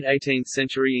of late 18th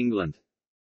century England.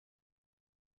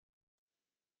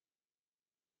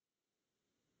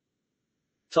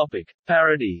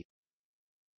 Parody.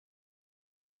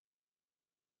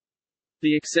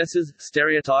 The excesses,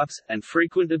 stereotypes, and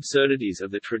frequent absurdities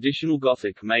of the traditional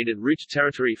Gothic made it rich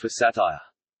territory for satire.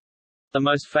 The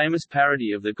most famous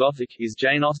parody of the Gothic is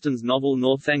Jane Austen's novel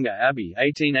Northanger Abbey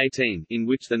 1818, in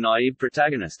which the naive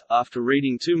protagonist, after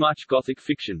reading too much Gothic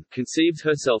fiction, conceives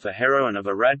herself a heroine of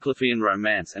a Radcliffean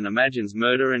romance and imagines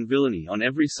murder and villainy on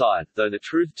every side, though the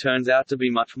truth turns out to be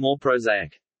much more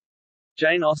prosaic.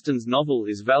 Jane Austen's novel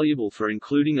is valuable for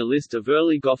including a list of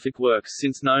early Gothic works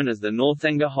since known as the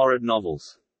Northanger Horrid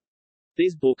Novels.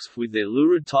 These books, with their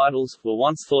lurid titles, were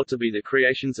once thought to be the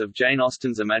creations of Jane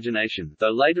Austen's imagination, though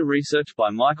later research by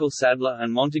Michael Sadler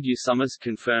and Montague Summers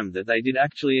confirmed that they did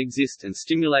actually exist and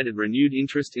stimulated renewed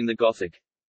interest in the Gothic.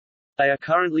 They are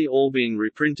currently all being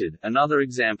reprinted. Another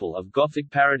example of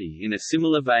Gothic parody in a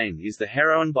similar vein is The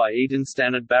Heroine by Eden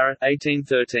Stannard Barrett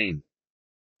 1813.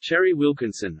 Cherry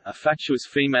Wilkinson, a fatuous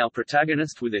female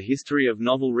protagonist with a history of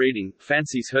novel reading,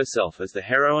 fancies herself as the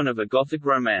heroine of a Gothic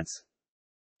romance.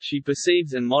 She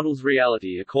perceives and models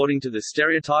reality according to the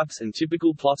stereotypes and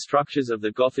typical plot structures of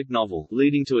the Gothic novel,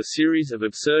 leading to a series of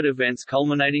absurd events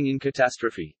culminating in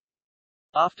catastrophe.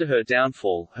 After her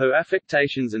downfall, her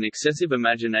affectations and excessive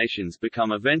imaginations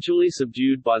become eventually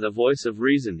subdued by the voice of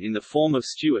reason in the form of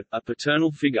Stuart, a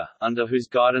paternal figure, under whose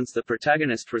guidance the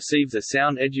protagonist receives a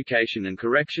sound education and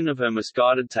correction of her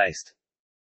misguided taste.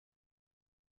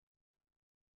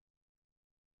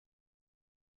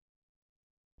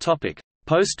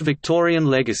 Post-Victorian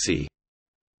legacy.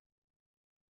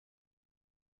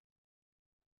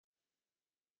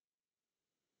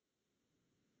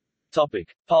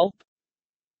 Pulp.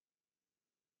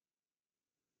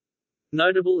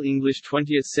 Notable English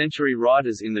 20th-century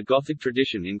writers in the Gothic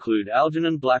tradition include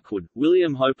Algernon Blackwood,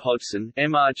 William Hope Hodgson,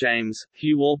 M. R. James,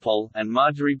 Hugh Walpole, and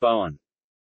Marjorie Bowen.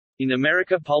 In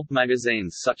America, pulp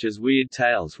magazines such as Weird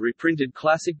Tales reprinted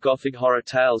classic Gothic horror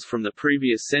tales from the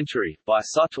previous century, by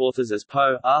such authors as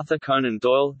Poe, Arthur Conan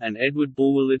Doyle, and Edward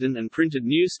Bulwer Lytton, and printed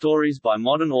new stories by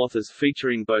modern authors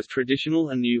featuring both traditional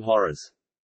and new horrors.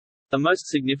 The most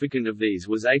significant of these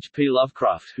was H. P.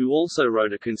 Lovecraft, who also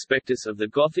wrote a conspectus of the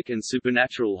Gothic and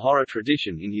supernatural horror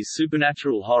tradition in his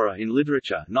Supernatural Horror in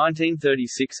Literature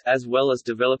 1936, as well as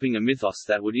developing a mythos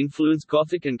that would influence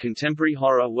Gothic and contemporary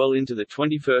horror well into the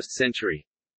 21st century.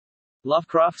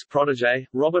 Lovecraft's protégé,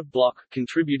 Robert Bloch,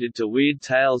 contributed to Weird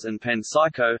Tales and penned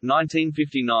Psycho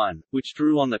 1959, which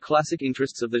drew on the classic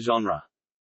interests of the genre.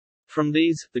 From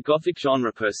these, the Gothic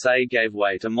genre per se gave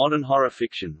way to modern horror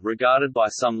fiction, regarded by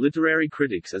some literary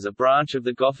critics as a branch of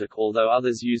the Gothic, although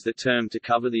others use the term to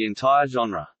cover the entire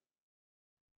genre.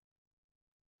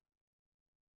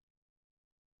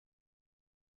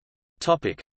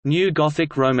 New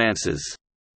Gothic romances.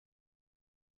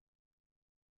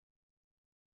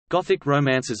 Gothic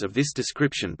romances of this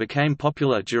description became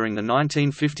popular during the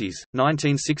 1950s,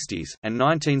 1960s, and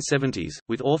 1970s,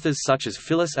 with authors such as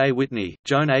Phyllis A. Whitney,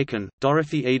 Joan Aiken,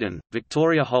 Dorothy Eden,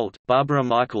 Victoria Holt, Barbara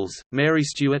Michaels, Mary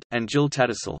Stewart, and Jill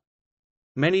Tattersall.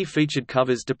 Many featured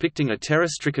covers depicting a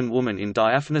terror-stricken woman in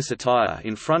diaphanous attire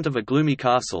in front of a gloomy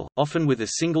castle, often with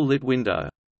a single lit window.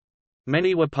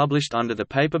 Many were published under the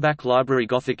paperback Library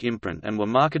Gothic imprint and were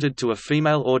marketed to a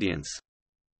female audience.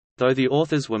 Though the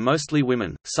authors were mostly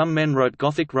women, some men wrote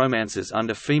Gothic romances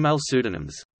under female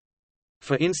pseudonyms.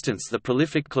 For instance, the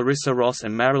prolific Clarissa Ross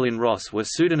and Marilyn Ross were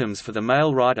pseudonyms for the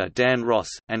male writer Dan Ross,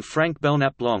 and Frank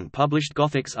Belknap Long published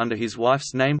Gothics under his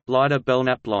wife's name, Lyda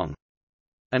Belknap Long.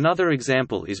 Another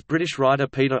example is British writer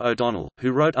Peter O'Donnell,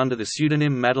 who wrote under the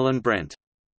pseudonym Madeline Brent.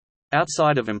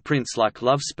 Outside of imprints like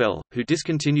Love Spell, who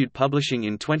discontinued publishing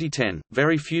in 2010,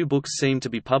 very few books seem to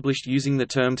be published using the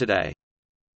term today.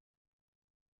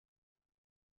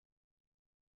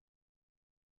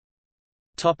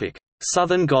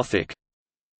 Southern Gothic.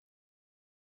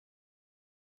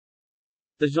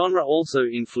 The genre also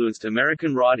influenced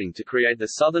American writing to create the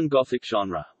Southern Gothic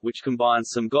genre, which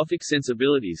combines some Gothic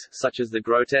sensibilities, such as the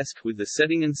grotesque, with the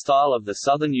setting and style of the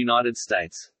southern United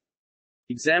States.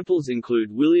 Examples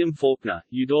include William Faulkner,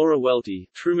 Eudora Welty,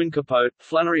 Truman Capote,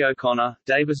 Flannery O'Connor,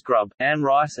 Davis Grubb, Anne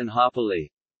Rice and Harper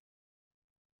Lee.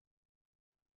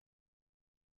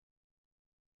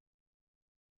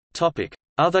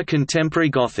 Other contemporary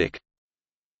Gothic.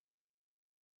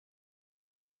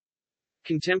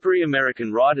 Contemporary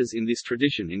American writers in this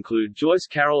tradition include Joyce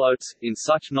Carol Oates, in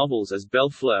such novels as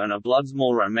Belle Fleur and A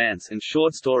Bloodsmore Romance, and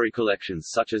short story collections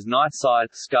such as Nightside,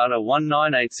 Scarta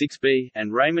 1986b,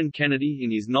 and Raymond Kennedy in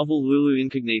his novel Lulu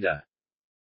Incognito.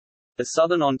 The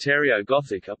Southern Ontario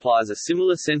Gothic applies a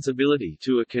similar sensibility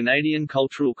to a Canadian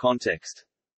cultural context.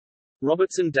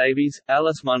 Robertson Davies,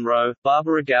 Alice Munro,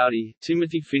 Barbara Gowdy,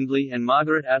 Timothy Findlay and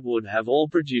Margaret Atwood have all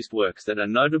produced works that are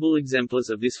notable exemplars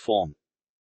of this form.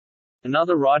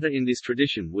 Another writer in this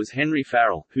tradition was Henry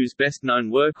Farrell, whose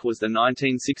best-known work was the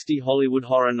 1960 Hollywood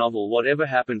horror novel Whatever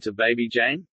Happened to Baby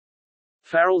Jane?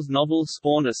 Farrell's novels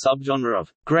spawned a subgenre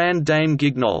of Grand Dame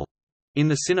Guignol in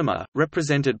the cinema,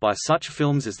 represented by such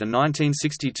films as the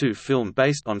 1962 film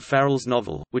based on Farrell's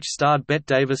novel, which starred Bette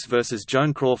Davis versus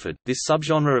Joan Crawford. This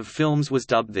subgenre of films was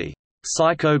dubbed the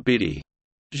psycho biddy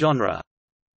genre.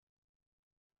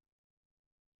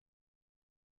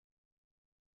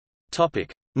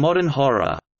 Modern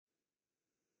horror.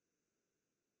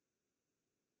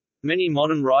 Many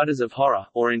modern writers of horror,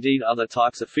 or indeed other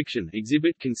types of fiction,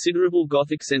 exhibit considerable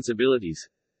Gothic sensibilities.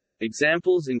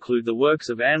 Examples include the works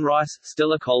of Anne Rice,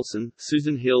 Stella Colson,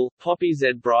 Susan Hill, Poppy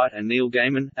Z. Bright and Neil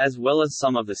Gaiman, as well as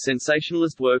some of the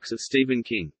sensationalist works of Stephen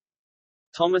King.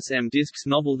 Thomas M. Diske's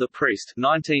novel The Priest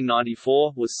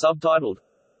 1994 was subtitled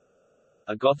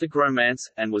A Gothic Romance,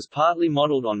 and was partly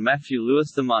modelled on Matthew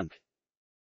Lewis the Monk.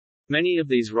 Many of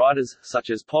these writers, such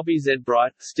as Poppy Z.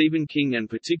 Bright, Stephen King and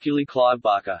particularly Clive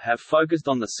Barker, have focused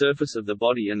on the surface of the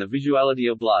body and the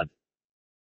visuality of blood.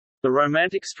 The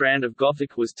Romantic strand of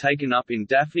Gothic was taken up in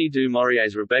Daphne du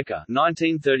Maurier's Rebecca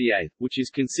 1938, which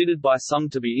is considered by some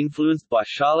to be influenced by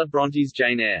Charlotte Bronte's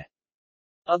Jane Eyre.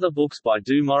 Other books by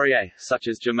du Maurier, such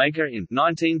as Jamaica in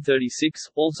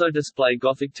 1936, also display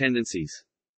Gothic tendencies.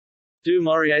 Du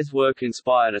Maurier's work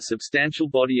inspired a substantial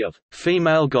body of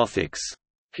female Gothics,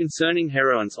 concerning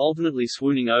heroines alternately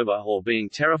swooning over or being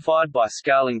terrified by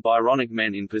scowling Byronic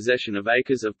men in possession of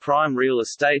acres of prime real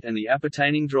estate and the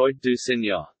appertaining droit du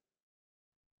seigneur.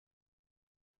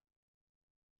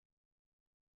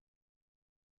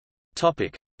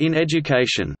 In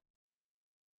education.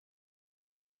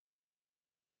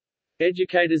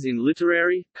 Educators in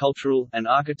literary, cultural, and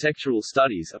architectural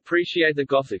studies appreciate the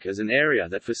Gothic as an area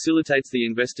that facilitates the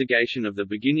investigation of the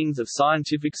beginnings of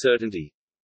scientific certainty.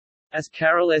 As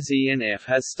Carol Senf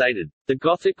has stated, the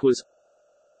Gothic was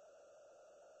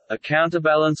a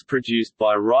counterbalance produced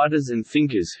by writers and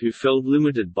thinkers who felt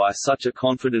limited by such a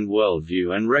confident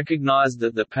worldview and recognized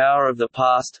that the power of the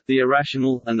past, the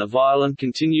irrational, and the violent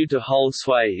continue to hold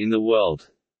sway in the world.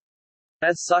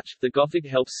 As such, the Gothic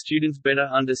helps students better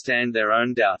understand their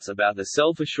own doubts about the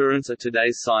self-assurance of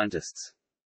today's scientists.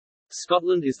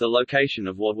 Scotland is the location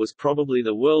of what was probably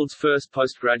the world's first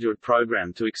postgraduate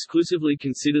program to exclusively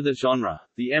consider the genre,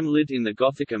 the M.Lit in the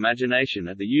Gothic imagination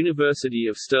at the University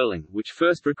of Stirling, which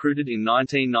first recruited in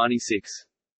 1996.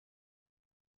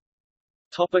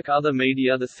 Other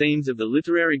media. The themes of the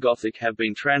literary Gothic have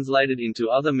been translated into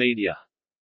other media.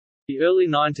 The early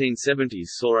 1970s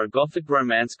saw a Gothic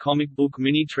romance comic book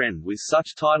mini-trend with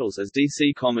such titles as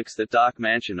DC Comics' The Dark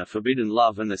Mansion of Forbidden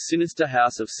Love and The Sinister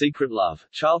House of Secret Love,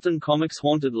 Charlton Comics'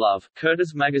 Haunted Love,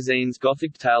 Curtis Magazine's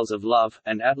Gothic Tales of Love,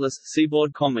 and Atlas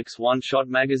Seaboard Comics' one-shot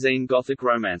magazine Gothic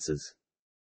Romances.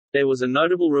 There was a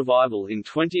notable revival in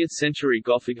 20th-century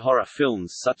Gothic horror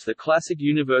films such the classic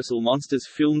Universal Monsters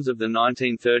films of the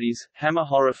 1930s, Hammer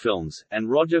horror films, and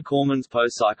Roger Corman's Poe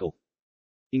cycle.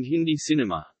 In Hindi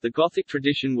cinema, the Gothic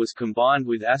tradition was combined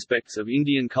with aspects of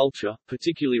Indian culture,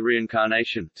 particularly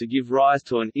reincarnation, to give rise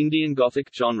to an Indian Gothic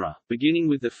genre, beginning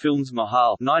with the films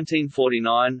Mahal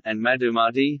 (1949) and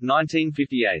Madhumati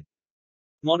 (1958).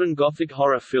 Modern Gothic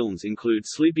horror films include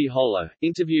Sleepy Hollow,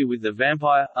 Interview with the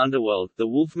Vampire, Underworld, The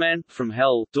Wolfman, From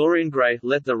Hell, Dorian Gray,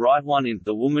 Let the Right One In,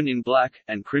 The Woman in Black,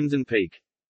 and Crimson Peak.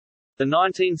 The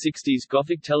 1960s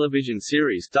Gothic television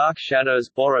series Dark Shadows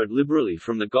borrowed liberally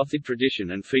from the Gothic tradition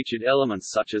and featured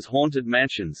elements such as haunted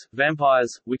mansions,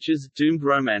 vampires, witches, doomed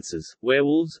romances,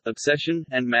 werewolves, obsession,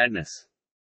 and madness.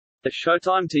 The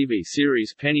Showtime TV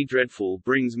series Penny Dreadful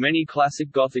brings many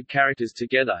classic Gothic characters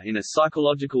together in a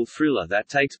psychological thriller that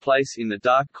takes place in the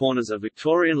dark corners of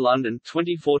Victorian London.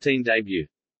 2014 debut.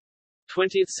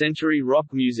 20th-century rock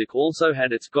music also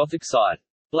had its Gothic side.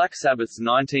 Black Sabbath's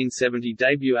 1970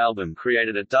 debut album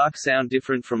created a dark sound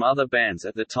different from other bands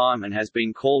at the time and has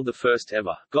been called the first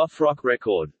ever goth rock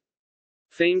record.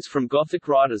 Themes from Gothic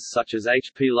writers such as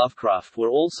H. P. Lovecraft were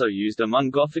also used among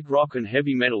Gothic rock and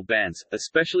heavy metal bands,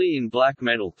 especially in black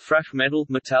metal, thrash metal,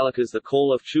 Metallica's The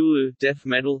Call of Cthulhu, death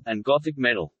metal, and Gothic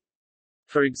metal.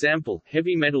 For example,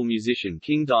 heavy metal musician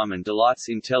King Diamond delights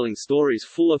in telling stories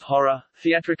full of horror,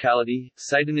 theatricality,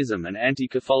 Satanism and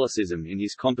anti-Catholicism in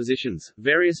his compositions.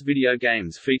 Various video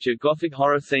games feature Gothic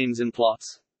horror themes and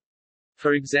plots.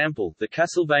 For example, the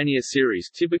Castlevania series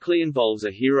typically involves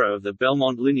a hero of the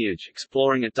Belmont lineage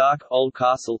exploring a dark, old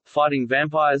castle, fighting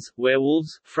vampires,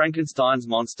 werewolves, Frankenstein's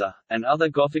monster, and other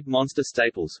Gothic monster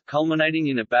staples, culminating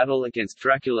in a battle against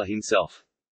Dracula himself.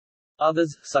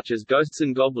 Others, such as Ghosts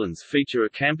and Goblins, feature a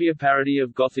campier parody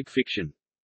of Gothic fiction.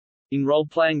 In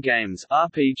role-playing games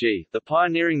RPG, the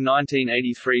pioneering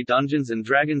 1983 Dungeons &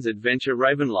 Dragons adventure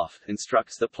Ravenloft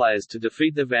instructs the players to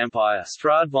defeat the vampire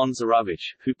Strahd von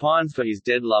Zarovich, who pines for his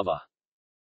dead lover.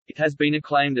 It has been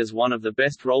acclaimed as one of the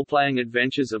best role-playing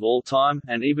adventures of all time,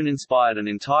 and even inspired an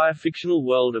entire fictional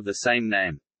world of the same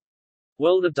name.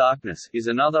 World of Darkness is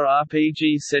another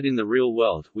RPG set in the real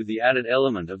world, with the added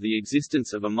element of the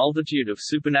existence of a multitude of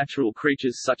supernatural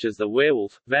creatures such as the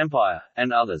werewolf, vampire,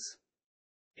 and others.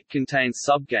 It contains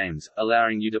subgames,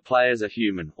 allowing you to play as a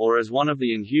human, or as one of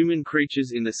the inhuman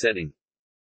creatures in the setting.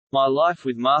 My Life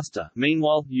with Master,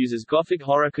 meanwhile, uses Gothic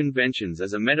horror conventions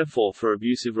as a metaphor for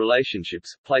abusive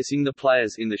relationships, placing the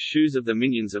players in the shoes of the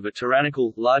minions of a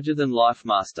tyrannical, larger-than-life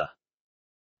master.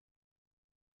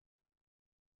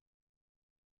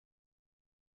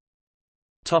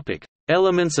 Topic: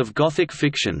 Elements of Gothic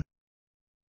fiction.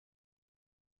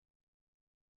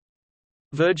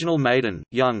 Virginal maiden,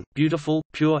 young, beautiful,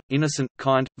 pure, innocent,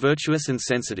 kind, virtuous and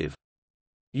sensitive.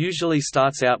 Usually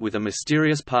starts out with a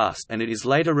mysterious past and it is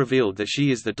later revealed that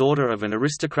she is the daughter of an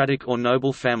aristocratic or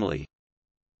noble family.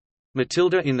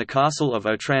 Matilda in the Castle of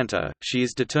Otranto, she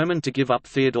is determined to give up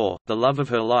Theodore, the love of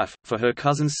her life, for her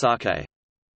cousin Sake.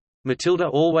 Matilda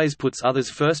always puts others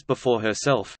first before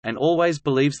herself, and always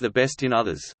believes the best in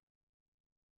others.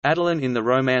 Adeline in the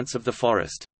Romance of the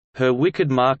Forest. Her wicked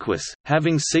Marquis,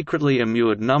 having secretly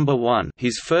immured number 1,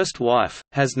 his first wife,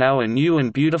 has now a new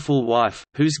and beautiful wife,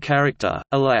 whose character,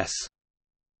 alas,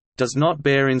 does not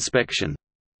bear inspection.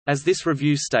 As this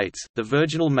review states, the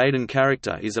virginal maiden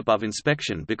character is above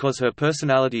inspection because her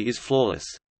personality is flawless.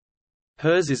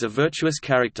 Hers is a virtuous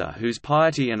character whose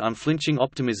piety and unflinching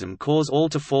optimism cause all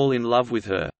to fall in love with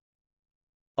her.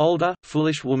 Older,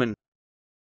 foolish woman.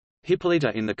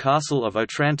 Hippolyta in the Castle of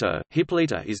Otranto.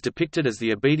 Hippolyta is depicted as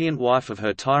the obedient wife of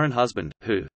her tyrant husband,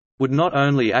 who would not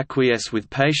only acquiesce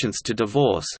with patience to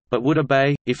divorce, but would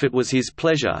obey, if it was his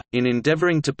pleasure, in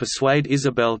endeavoring to persuade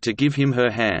Isabel to give him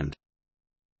her hand.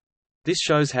 This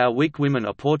shows how weak women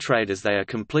are portrayed as they are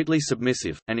completely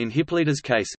submissive, and in Hippolyta's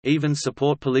case, even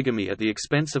support polygamy at the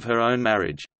expense of her own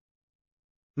marriage.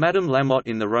 Madame Lamotte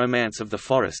in the Romance of the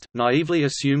Forest, naively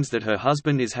assumes that her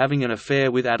husband is having an affair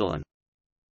with Adeline.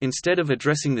 Instead of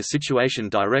addressing the situation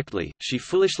directly, she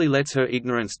foolishly lets her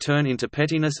ignorance turn into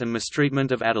pettiness and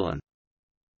mistreatment of Adeline.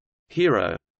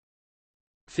 Hero.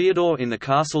 Theodore in the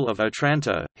Castle of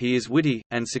Otranto, he is witty,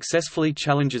 and successfully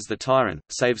challenges the tyrant,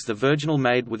 saves the virginal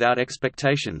maid without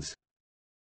expectations.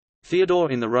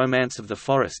 Theodore in the Romance of the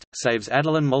Forest, saves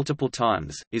Adeline multiple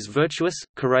times, is virtuous,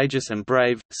 courageous and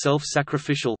brave,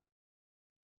 self-sacrificial.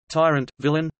 Tyrant,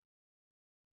 villain.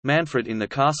 Manfred in the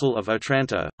Castle of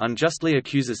Otranto, unjustly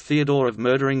accuses Theodore of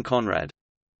murdering Conrad.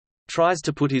 Tries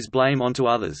to put his blame onto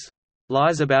others.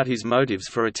 Lies about his motives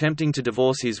for attempting to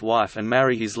divorce his wife and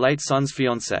marry his late son's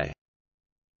fiancée.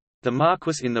 The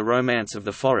Marquis in the Romance of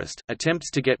the Forest, attempts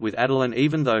to get with Adeline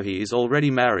even though he is already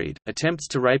married, attempts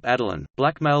to rape Adeline,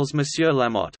 blackmails Monsieur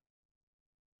Lamotte.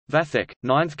 Vathek,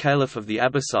 9th Caliph of the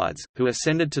Abbasides, who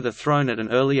ascended to the throne at an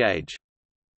early age.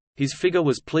 His figure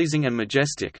was pleasing and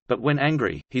majestic, but when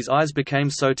angry, his eyes became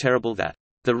so terrible that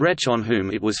the wretch on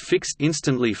whom it was fixed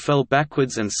instantly fell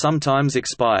backwards and sometimes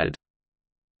expired.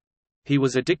 He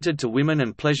was addicted to women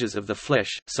and pleasures of the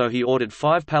flesh, so he ordered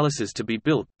 5 palaces to be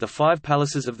built, the 5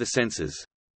 palaces of the senses.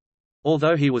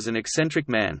 Although he was an eccentric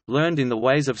man, learned in the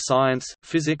ways of science,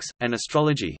 physics, and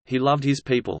astrology, he loved his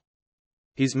people.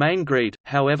 His main greed,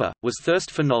 however, was thirst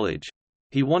for knowledge.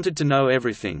 He wanted to know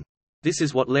everything. This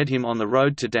is what led him on the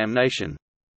road to damnation.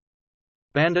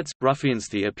 Bandits, ruffians.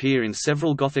 They appear in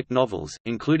several Gothic novels,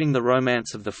 including The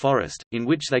Romance of the Forest, in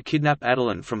which they kidnap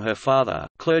Adeline from her father.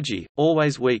 Clergy,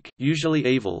 always weak, usually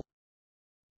evil.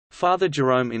 Father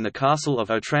Jerome in the Castle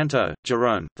of Otranto.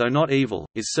 Jerome, though not evil,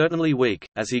 is certainly weak,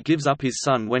 as he gives up his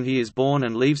son when he is born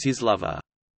and leaves his lover.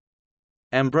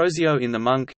 Ambrosio in The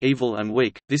Monk, evil and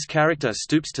weak, this character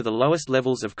stoops to the lowest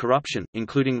levels of corruption,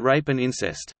 including rape and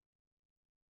incest.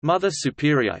 Mother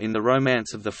Superior in the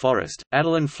Romance of the Forest,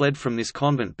 Adeline fled from this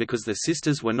convent because the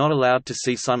sisters were not allowed to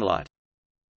see sunlight.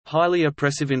 Highly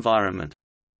oppressive environment.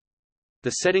 The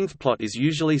setting plot is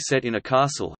usually set in a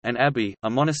castle, an abbey, a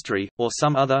monastery, or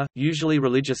some other, usually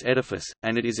religious edifice,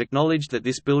 and it is acknowledged that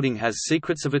this building has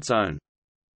secrets of its own.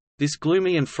 This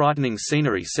gloomy and frightening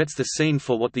scenery sets the scene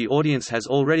for what the audience has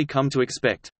already come to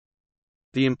expect.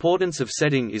 The importance of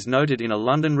setting is noted in a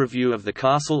London review of the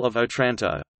Castle of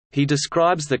Otranto. He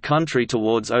describes the country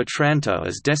towards Otranto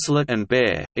as desolate and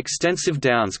bare, extensive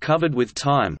downs covered with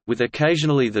thyme, with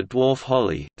occasionally the dwarf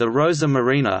holly, the rosa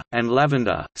marina, and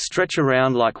lavender, stretch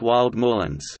around like wild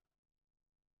moorlands.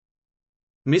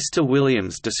 Mr.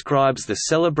 Williams describes the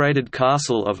celebrated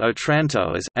Castle of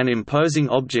Otranto as an imposing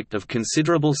object of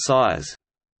considerable size.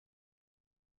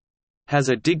 Has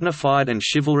a dignified and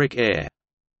chivalric air.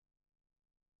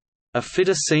 A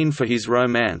fitter scene for his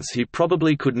romance he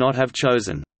probably could not have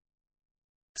chosen.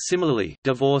 Similarly,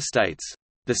 Devore states,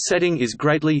 "The setting is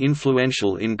greatly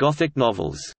influential in Gothic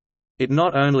novels. It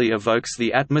not only evokes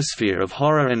the atmosphere of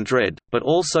horror and dread, but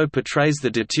also portrays the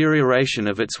deterioration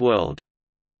of its world.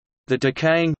 The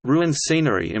decaying, ruined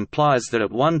scenery implies that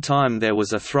at one time there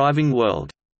was a thriving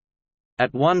world.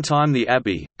 At one time the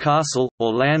abbey, castle,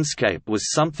 or landscape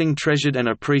was something treasured and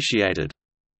appreciated.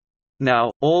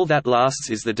 Now, all that lasts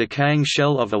is the decaying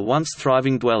shell of a once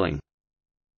thriving dwelling."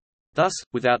 Thus,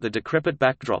 without the decrepit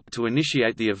backdrop to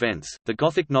initiate the events, the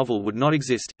Gothic novel would not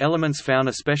exist. Elements found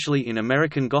especially in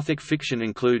American Gothic fiction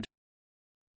include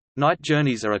night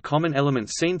journeys are a common element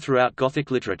seen throughout Gothic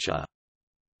literature.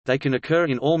 They can occur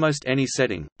in almost any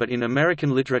setting, but in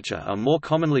American literature are more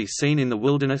commonly seen in the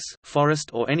wilderness, forest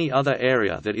or any other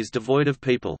area that is devoid of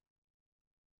people.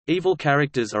 Evil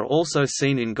characters are also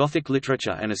seen in Gothic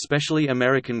literature and especially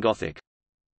American Gothic.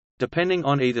 Depending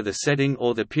on either the setting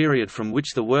or the period from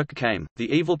which the work came,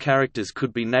 the evil characters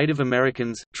could be Native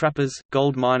Americans, trappers,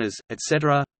 gold miners,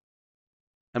 etc.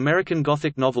 American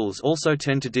Gothic novels also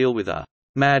tend to deal with a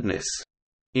madness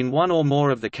in one or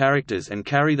more of the characters and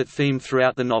carry that theme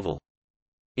throughout the novel.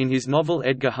 In his novel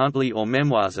Edgar Huntley or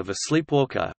Memoirs of a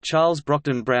Sleepwalker, Charles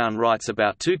Brockden Brown writes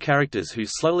about two characters who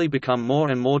slowly become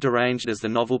more and more deranged as the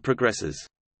novel progresses.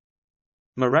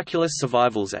 Miraculous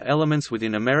survivals are elements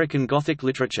within American Gothic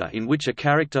literature in which a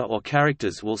character or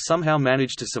characters will somehow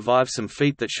manage to survive some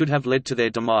feat that should have led to their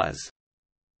demise.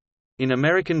 In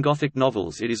American Gothic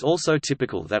novels it is also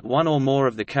typical that one or more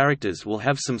of the characters will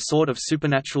have some sort of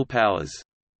supernatural powers.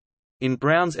 In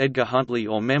Brown's Edgar Huntley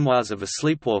or Memoirs of a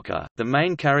Sleepwalker, the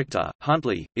main character,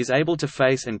 Huntley, is able to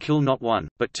face and kill not one,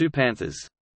 but two panthers.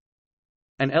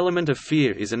 An element of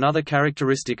fear is another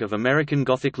characteristic of American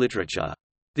Gothic literature.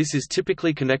 This is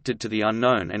typically connected to the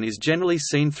unknown and is generally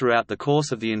seen throughout the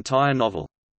course of the entire novel.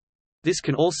 This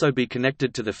can also be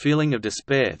connected to the feeling of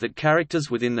despair that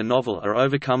characters within the novel are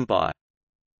overcome by.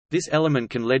 This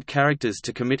element can lead characters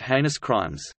to commit heinous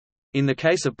crimes. In the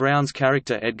case of Brown's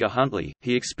character Edgar Huntley,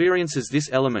 he experiences this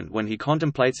element when he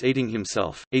contemplates eating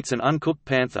himself, eats an uncooked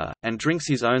panther, and drinks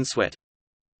his own sweat.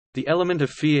 The element of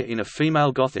fear in a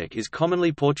female Gothic is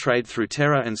commonly portrayed through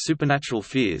terror and supernatural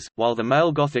fears, while the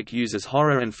male Gothic uses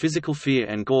horror and physical fear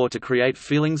and gore to create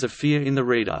feelings of fear in the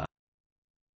reader.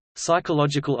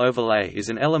 Psychological overlay is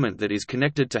an element that is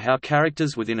connected to how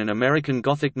characters within an American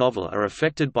Gothic novel are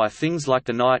affected by things like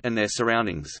the night and their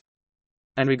surroundings.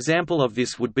 An example of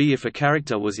this would be if a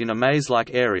character was in a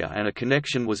maze-like area and a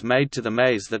connection was made to the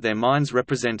maze that their minds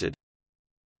represented.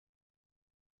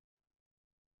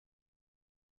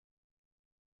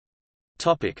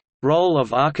 Role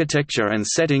of architecture and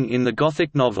setting in the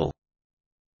Gothic novel.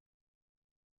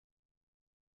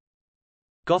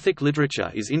 Gothic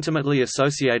literature is intimately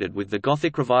associated with the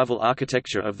Gothic Revival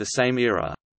architecture of the same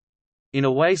era. In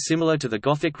a way similar to the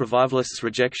Gothic Revivalists'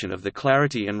 rejection of the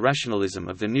clarity and rationalism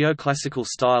of the neoclassical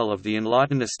style of the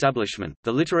Enlightened establishment,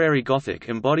 the literary Gothic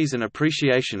embodies an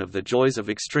appreciation of the joys of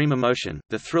extreme emotion,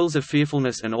 the thrills of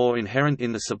fearfulness and awe inherent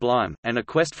in the sublime, and a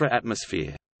quest for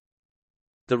atmosphere.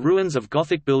 The ruins of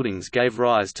Gothic buildings gave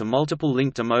rise to multiple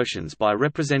linked emotions by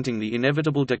representing the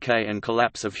inevitable decay and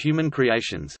collapse of human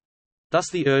creations. Thus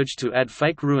the urge to add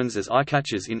fake ruins as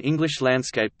eye-catchers in English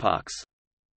landscape parks.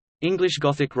 English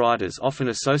Gothic writers often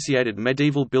associated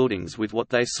medieval buildings with what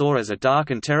they saw as a dark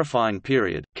and terrifying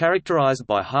period, characterized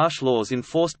by harsh laws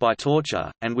enforced by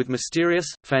torture, and with mysterious,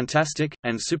 fantastic,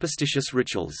 and superstitious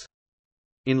rituals.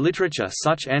 In literature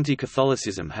such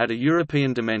anti-Catholicism had a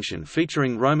European dimension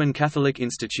featuring Roman Catholic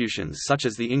institutions such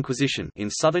as the Inquisition in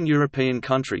southern European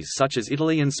countries such as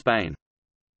Italy and Spain.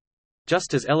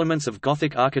 Just as elements of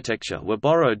Gothic architecture were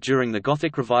borrowed during the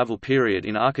Gothic Revival period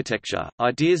in architecture,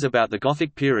 ideas about the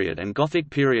Gothic period and Gothic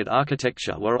period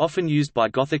architecture were often used by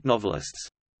Gothic novelists.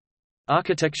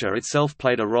 Architecture itself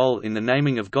played a role in the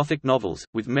naming of Gothic novels,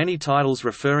 with many titles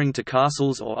referring to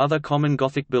castles or other common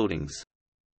Gothic buildings.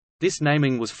 This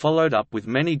naming was followed up with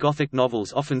many Gothic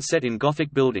novels often set in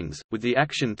Gothic buildings, with the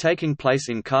action taking place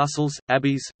in castles,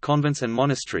 abbeys, convents and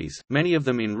monasteries, many of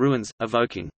them in ruins,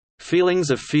 evoking feelings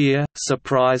of fear,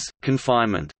 surprise,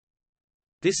 confinement.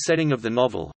 This setting of the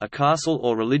novel, a castle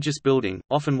or religious building,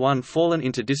 often one fallen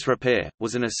into disrepair,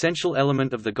 was an essential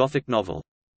element of the Gothic novel.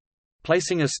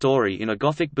 Placing a story in a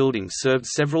Gothic building served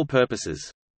several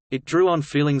purposes. It drew on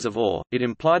feelings of awe, it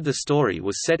implied the story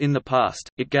was set in the past,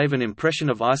 it gave an impression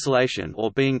of isolation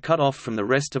or being cut off from the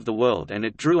rest of the world, and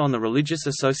it drew on the religious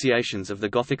associations of the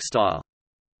Gothic style.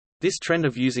 This trend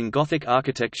of using Gothic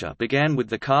architecture began with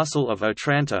the Castle of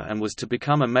Otranto and was to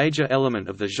become a major element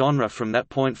of the genre from that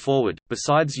point forward.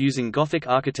 Besides using Gothic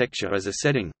architecture as a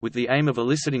setting, with the aim of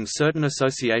eliciting certain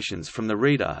associations from the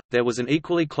reader, there was an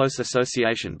equally close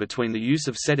association between the use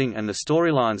of setting and the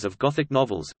storylines of Gothic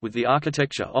novels, with the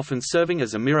architecture often serving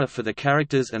as a mirror for the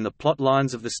characters and the plot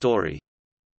lines of the story.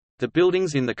 The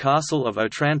buildings in the Castle of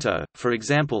Otranto, for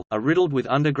example, are riddled with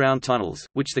underground tunnels,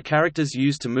 which the characters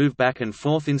use to move back and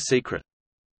forth in secret.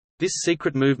 This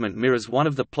secret movement mirrors one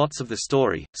of the plots of the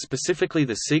story, specifically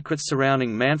the secrets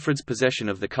surrounding Manfred's possession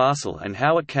of the castle and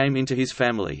how it came into his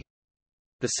family.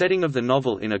 The setting of the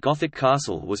novel in a Gothic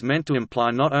castle was meant to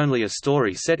imply not only a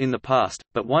story set in the past,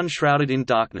 but one shrouded in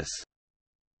darkness.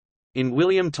 In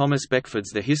William Thomas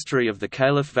Beckford's The History of the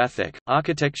Caliph Vathek,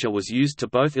 architecture was used to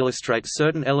both illustrate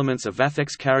certain elements of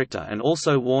Vathek's character and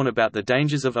also warn about the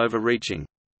dangers of overreaching.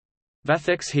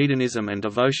 Vathek's hedonism and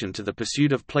devotion to the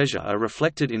pursuit of pleasure are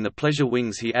reflected in the pleasure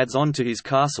wings he adds on to his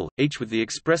castle, each with the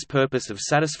express purpose of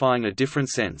satisfying a different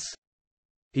sense.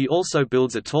 He also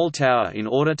builds a tall tower in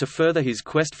order to further his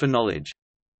quest for knowledge.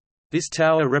 This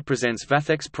tower represents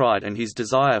Vathek's pride and his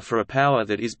desire for a power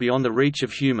that is beyond the reach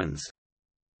of humans.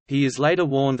 He is later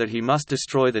warned that he must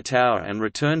destroy the tower and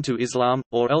return to Islam,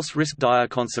 or else risk dire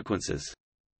consequences.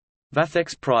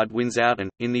 Vathek's pride wins out and,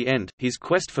 in the end, his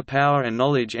quest for power and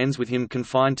knowledge ends with him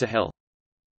confined to hell.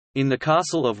 In the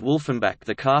castle of Wolfenbach,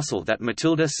 the castle that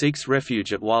Matilda seeks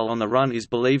refuge at while on the run is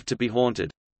believed to be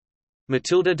haunted.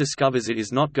 Matilda discovers it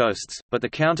is not ghosts, but the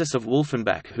Countess of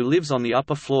Wolfenbach, who lives on the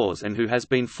upper floors and who has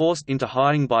been forced into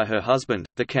hiding by her husband,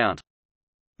 the Count.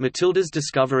 Matilda's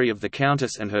discovery of the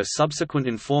Countess and her subsequent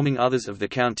informing others of the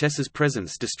Countess's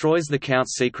presence destroys the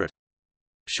Count's secret.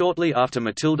 Shortly after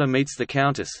Matilda meets the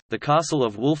Countess, the castle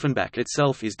of Wolfenbach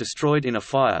itself is destroyed in a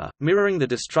fire, mirroring the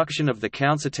destruction of the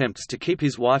Count's attempts to keep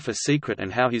his wife a secret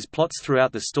and how his plots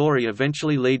throughout the story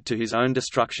eventually lead to his own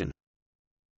destruction.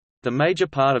 The major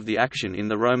part of the action in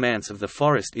the Romance of the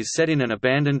Forest is set in an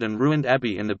abandoned and ruined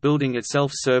abbey, and the building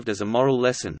itself served as a moral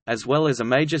lesson, as well as a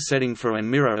major setting for and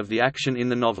mirror of the action in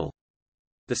the novel.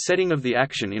 The setting of the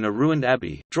action in a ruined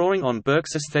abbey, drawing on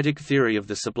Burke's aesthetic theory of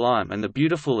the sublime and the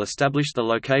beautiful, established the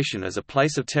location as a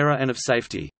place of terror and of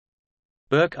safety.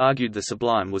 Burke argued the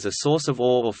sublime was a source of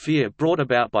awe or fear brought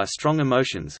about by strong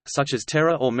emotions, such as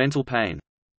terror or mental pain.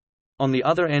 On the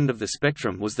other end of the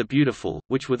spectrum was the beautiful,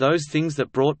 which were those things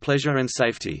that brought pleasure and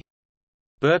safety.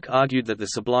 Burke argued that the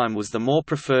sublime was the more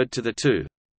preferred to the two.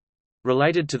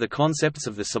 Related to the concepts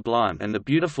of the sublime and the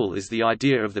beautiful is the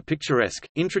idea of the picturesque,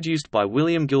 introduced by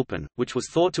William Gilpin, which was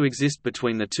thought to exist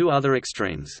between the two other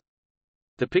extremes.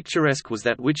 The picturesque was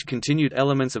that which continued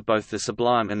elements of both the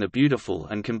sublime and the beautiful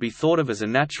and can be thought of as a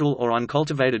natural or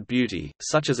uncultivated beauty,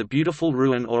 such as a beautiful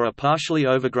ruin or a partially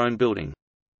overgrown building.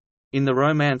 In the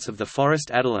Romance of the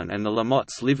Forest, Adeline and the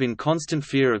Lamottes live in constant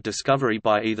fear of discovery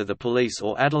by either the police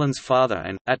or Adeline's father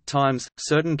and, at times,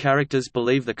 certain characters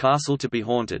believe the castle to be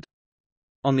haunted.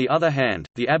 On the other hand,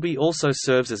 the abbey also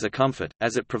serves as a comfort,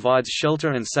 as it provides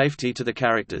shelter and safety to the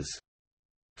characters.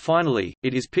 Finally,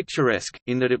 it is picturesque,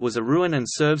 in that it was a ruin and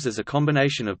serves as a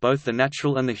combination of both the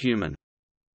natural and the human.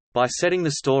 By setting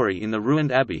the story in the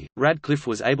ruined abbey, Radcliffe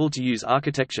was able to use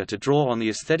architecture to draw on the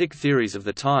aesthetic theories of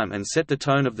the time and set the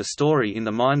tone of the story in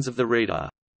the minds of the reader.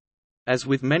 As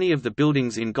with many of the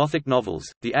buildings in Gothic novels,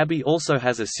 the abbey also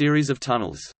has a series of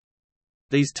tunnels.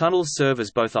 These tunnels serve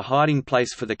as both a hiding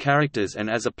place for the characters and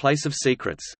as a place of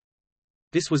secrets.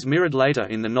 This was mirrored later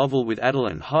in the novel with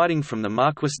Adeline hiding from the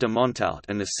Marquis de Montalte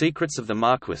and the secrets of the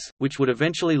Marquis, which would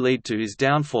eventually lead to his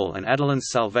downfall and Adeline's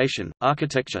salvation.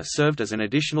 Architecture served as an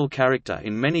additional character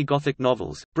in many Gothic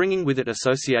novels, bringing with it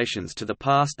associations to the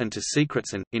past and to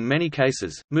secrets and, in many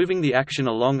cases, moving the action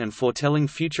along and foretelling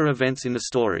future events in the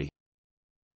story.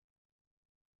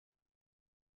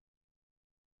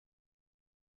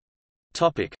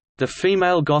 The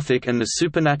female Gothic and the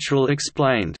supernatural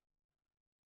explained.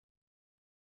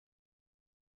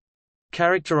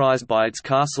 Characterized by its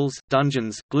castles,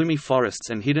 dungeons, gloomy forests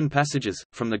and hidden passages,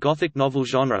 from the Gothic novel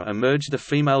genre emerged the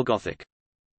female Gothic.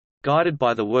 Guided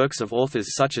by the works of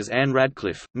authors such as Ann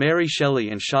Radcliffe, Mary Shelley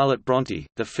and Charlotte Bronte,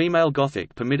 the female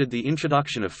Gothic permitted the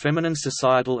introduction of feminine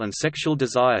societal and sexual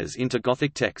desires into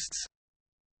Gothic texts.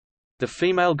 The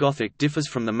female Gothic differs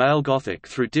from the male Gothic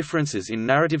through differences in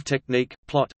narrative technique,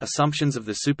 plot, assumptions of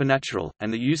the supernatural,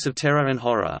 and the use of terror and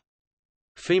horror.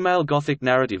 Female Gothic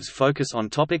narratives focus on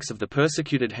topics of the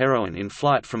persecuted heroine in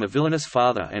flight from a villainous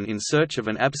father and in search of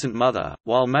an absent mother,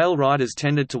 while male writers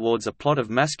tended towards a plot of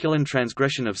masculine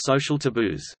transgression of social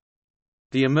taboos.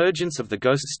 The emergence of the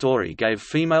ghost story gave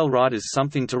female writers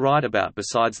something to write about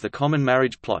besides the common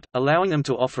marriage plot, allowing them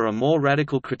to offer a more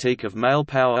radical critique of male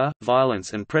power,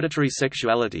 violence, and predatory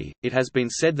sexuality. It has been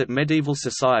said that medieval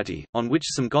society, on which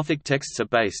some Gothic texts are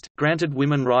based, granted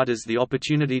women writers the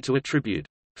opportunity to attribute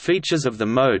features of the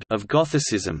mode of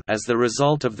Gothicism as the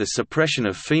result of the suppression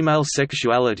of female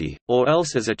sexuality, or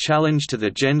else as a challenge to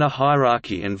the gender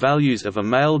hierarchy and values of a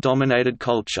male-dominated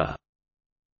culture.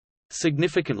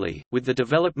 Significantly, with the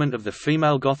development of the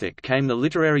female Gothic came the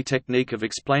literary technique of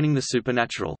explaining the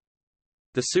supernatural.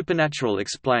 The supernatural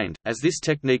explained, as this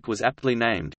technique was aptly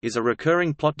named, is a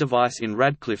recurring plot device in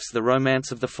Radcliffe's The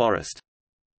Romance of the Forest.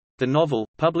 The novel,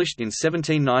 published in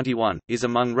 1791, is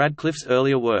among Radcliffe's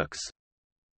earlier works.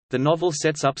 The novel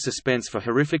sets up suspense for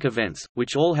horrific events,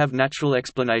 which all have natural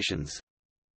explanations.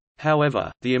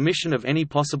 However, the omission of any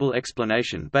possible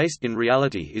explanation based in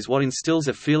reality is what instills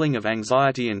a feeling of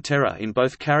anxiety and terror in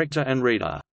both character and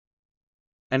reader.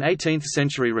 An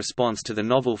 18th-century response to the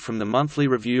novel from the Monthly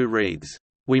Review reads,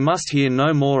 "We must hear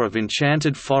no more of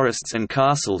enchanted forests and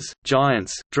castles,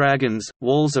 giants, dragons,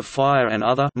 walls of fire and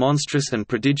other monstrous and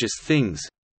prodigious things.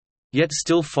 Yet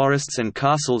still forests and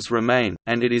castles remain,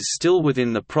 and it is still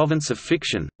within the province of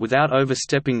fiction, without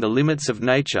overstepping the limits of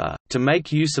nature, to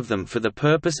make use of them for the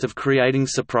purpose of creating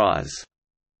surprise."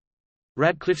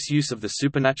 Radcliffe's use of the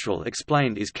supernatural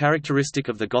explained is characteristic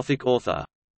of the Gothic author.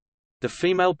 The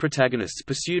female protagonists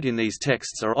pursued in these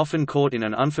texts are often caught in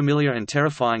an unfamiliar and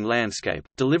terrifying landscape,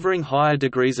 delivering higher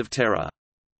degrees of terror.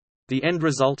 The end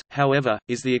result, however,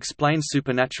 is the explained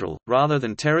supernatural, rather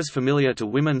than terrors familiar to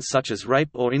women such as rape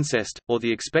or incest, or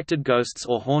the expected ghosts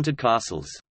or haunted castles.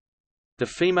 The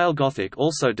female Gothic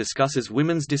also discusses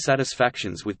women's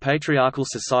dissatisfactions with patriarchal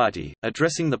society,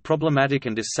 addressing the problematic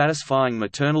and dissatisfying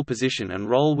maternal position and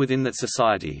role within that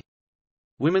society.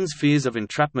 Women's fears of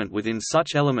entrapment within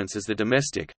such elements as the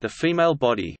domestic, the female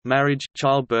body, marriage,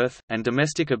 childbirth, and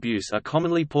domestic abuse are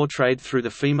commonly portrayed through the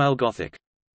female Gothic.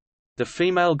 The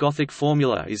female Gothic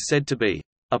formula is said to be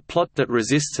a plot that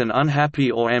resists an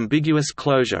unhappy or ambiguous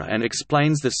closure and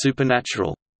explains the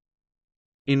supernatural.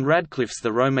 In Radcliffe's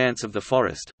The Romance of the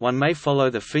Forest, one may follow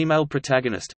the female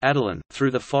protagonist, Adeline, through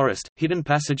the forest, hidden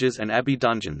passages and abbey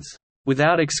dungeons,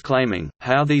 without exclaiming,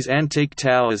 "How these antique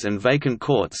towers and vacant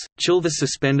courts chill the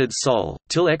suspended soul,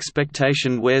 till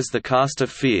expectation wears the cast of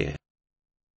fear."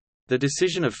 The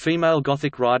decision of female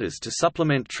Gothic writers to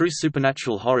supplement true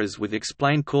supernatural horrors with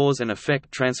explained cause and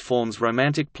effect transforms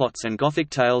romantic plots and Gothic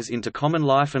tales into common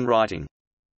life and writing.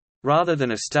 Rather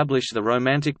than establish the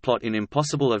romantic plot in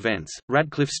impossible events,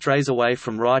 Radcliffe strays away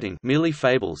from writing merely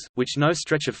fables, which no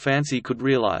stretch of fancy could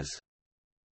realize.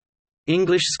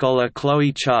 English scholar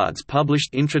Chloe Chard's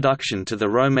published Introduction to the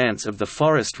Romance of the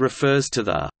Forest refers to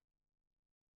the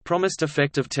promised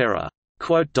effect of terror.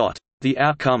 The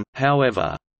outcome,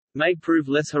 however, may prove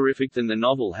less horrific than the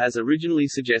novel has originally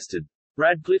suggested.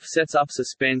 Radcliffe sets up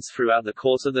suspense throughout the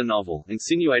course of the novel,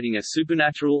 insinuating a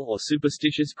supernatural or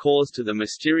superstitious cause to the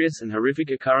mysterious and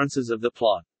horrific occurrences of the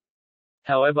plot.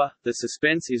 However, the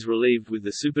suspense is relieved with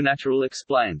the supernatural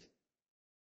explained.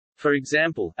 For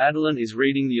example, Adeline is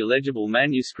reading the illegible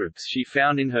manuscripts she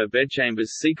found in her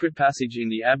bedchamber's secret passage in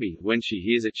the abbey when she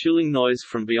hears a chilling noise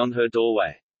from beyond her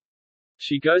doorway.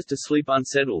 She goes to sleep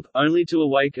unsettled, only to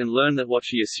awake and learn that what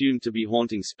she assumed to be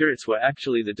haunting spirits were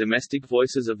actually the domestic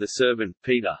voices of the servant,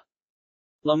 Peter.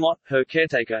 Lamotte, her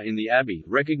caretaker in the abbey,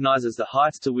 recognizes the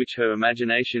heights to which her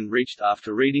imagination reached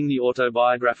after reading the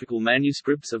autobiographical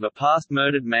manuscripts of a past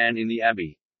murdered man in the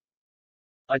abbey.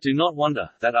 "I do not wonder,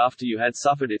 that after you had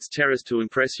suffered its terrors to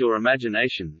impress your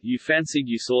imagination, you fancied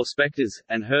you saw spectres,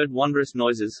 and heard wondrous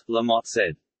noises," Lamotte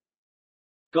said.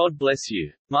 "God bless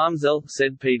you, Mamselle,"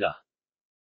 said Peter.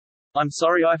 "I'm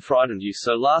sorry I frightened you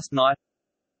so last night."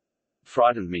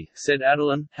 "Frightened me," said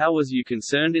Adeline. "How was you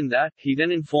concerned in that?" He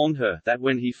then informed her that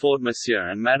when he thought Monsieur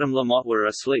and Madame Lamotte were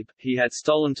asleep, he had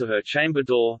stolen to her chamber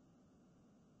door,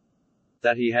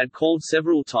 that he had called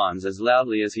several times as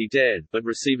loudly as he dared, but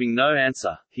receiving no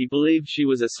answer, he believed she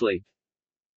was asleep.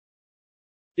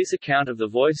 This account of the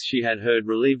voice she had heard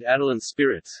relieved Adeline's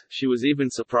spirits. She was even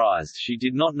surprised she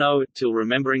did not know it till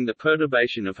remembering the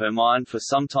perturbation of her mind for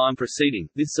some time preceding.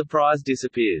 This surprise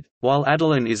disappeared. While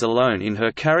Adeline is alone in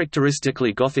her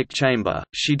characteristically Gothic chamber,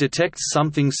 she detects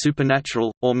something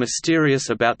supernatural, or mysterious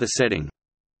about the setting.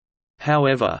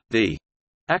 However, the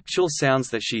actual sounds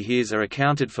that she hears are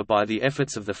accounted for by the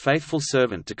efforts of the faithful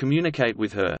servant to communicate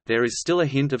with her. There is still a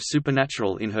hint of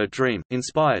supernatural in her dream,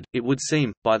 inspired, it would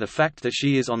seem, by the fact that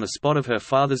she is on the spot of her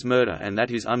father's murder and that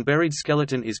his unburied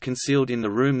skeleton is concealed in the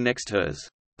room next hers.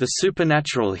 The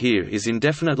supernatural here is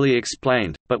indefinitely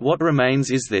explained, but what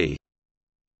remains is the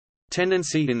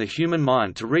tendency in the human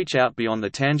mind to reach out beyond the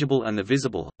tangible and the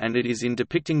visible, and it is in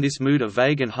depicting this mood of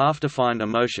vague and half-defined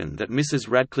emotion that Mrs.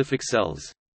 Radcliffe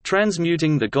excels.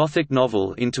 Transmuting the Gothic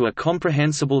novel into a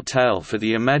comprehensible tale for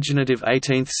the imaginative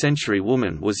 18th-century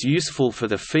woman was useful for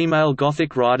the female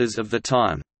Gothic writers of the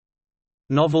time.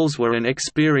 Novels were an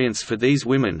experience for these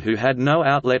women who had no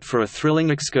outlet for a thrilling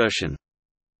excursion.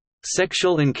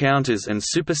 Sexual encounters and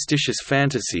superstitious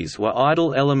fantasies were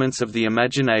idle elements of the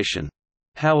imagination.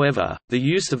 However, the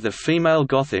use of the female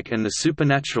Gothic and the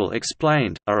supernatural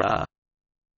explained, are a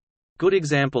good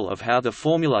example of how the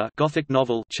formula Gothic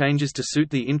novel changes to suit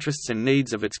the interests and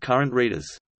needs of its current readers.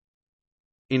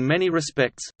 In many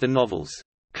respects, the novel's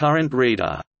current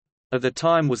reader of the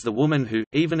time was the woman who,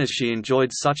 even as she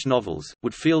enjoyed such novels,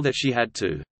 would feel that she had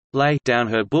to lay down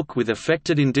her book with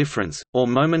affected indifference, or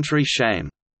momentary shame.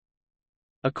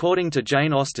 According to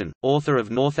Jane Austen, author of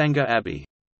Northanger Abbey,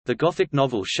 the Gothic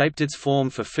novel shaped its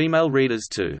form for female readers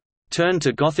to turn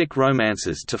to Gothic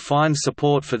romances to find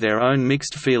support for their own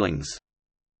mixed feelings.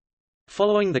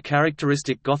 Following the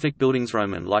characteristic Gothic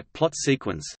Bildungsroman-like plot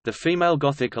sequence, the female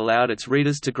Gothic allowed its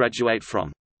readers to graduate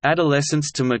from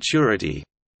adolescence to maturity,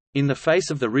 in the face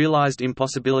of the realized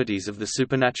impossibilities of the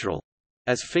supernatural.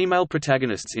 As female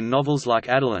protagonists in novels like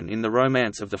Adeline in The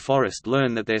Romance of the Forest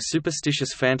learn that their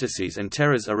superstitious fantasies and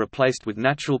terrors are replaced with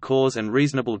natural cause and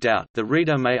reasonable doubt, the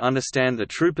reader may understand the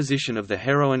true position of the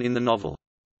heroine in the novel.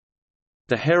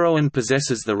 The heroine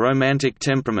possesses the romantic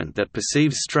temperament that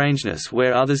perceives strangeness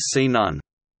where others see none.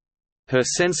 Her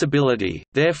sensibility,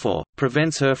 therefore,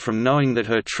 prevents her from knowing that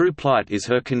her true plight is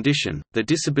her condition, the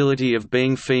disability of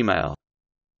being female.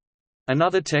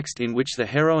 Another text in which the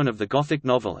heroine of the Gothic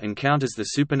novel encounters the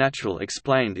supernatural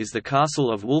explained is The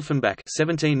Castle of Wolfenbach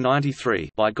 1793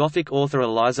 by Gothic author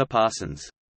Eliza Parsons.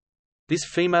 This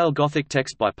female Gothic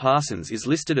text by Parsons is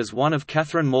listed as one of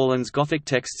Catherine Morland's Gothic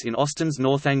texts in Austin's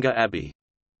Northanger Abbey.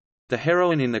 The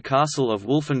heroine in The Castle of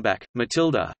Wolfenbach,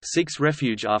 Matilda, seeks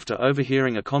refuge after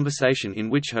overhearing a conversation in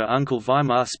which her uncle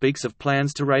Weimar speaks of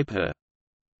plans to rape her.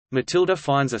 Matilda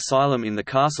finds asylum in the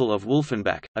Castle of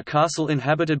Wolfenbach, a castle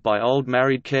inhabited by old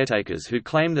married caretakers who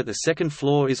claim that the second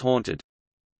floor is haunted.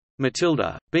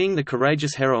 Matilda, being the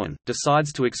courageous heroine,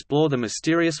 decides to explore the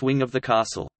mysterious wing of the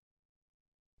castle.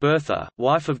 Bertha,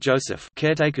 wife of Joseph,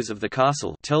 caretakers of the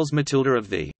castle, tells Matilda of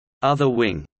the other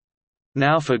wing.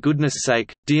 Now for goodness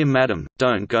sake, dear madam,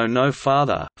 don't go no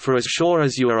farther, for as sure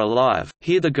as you are alive,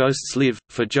 here the ghosts live,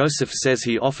 for Joseph says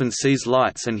he often sees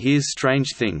lights and hears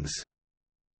strange things.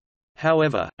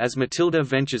 However, as Matilda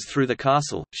ventures through the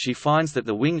castle, she finds that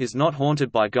the wing is not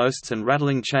haunted by ghosts and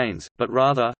rattling chains, but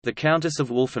rather, the Countess of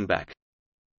Wolfenbach.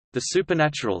 The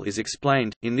supernatural is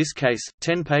explained, in this case,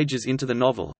 10 pages into the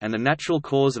novel, and the natural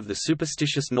cause of the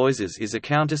superstitious noises is a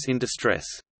countess in distress.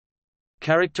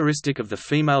 Characteristic of the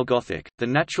female Gothic, the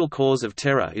natural cause of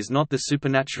terror is not the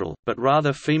supernatural, but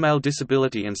rather female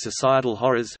disability and societal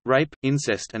horrors, rape,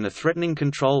 incest and the threatening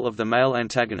control of the male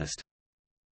antagonist.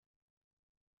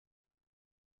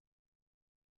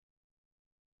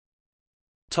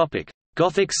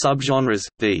 Gothic subgenres,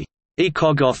 the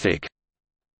ecoGothic.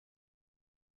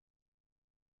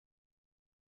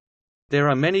 There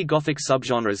are many Gothic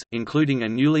subgenres, including a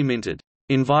newly minted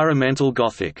environmental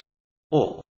Gothic,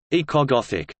 or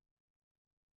ecoGothic.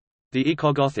 The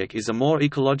ecoGothic is a more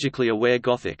ecologically aware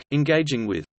Gothic, engaging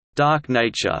with dark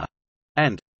nature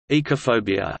and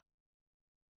ecophobia.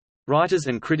 Writers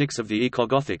and critics of the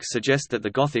ecoGothic suggest that the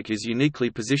Gothic is uniquely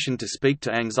positioned to speak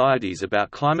to anxieties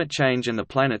about climate change and the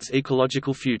planet's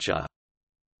ecological future.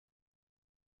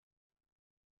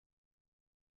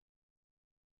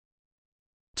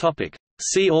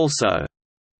 See also: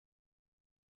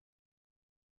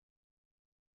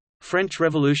 French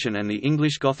Revolution and the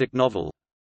English Gothic novel,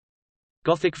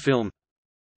 Gothic film,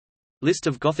 List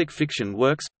of Gothic fiction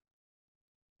works,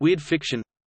 Weird fiction.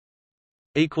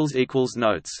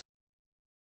 Notes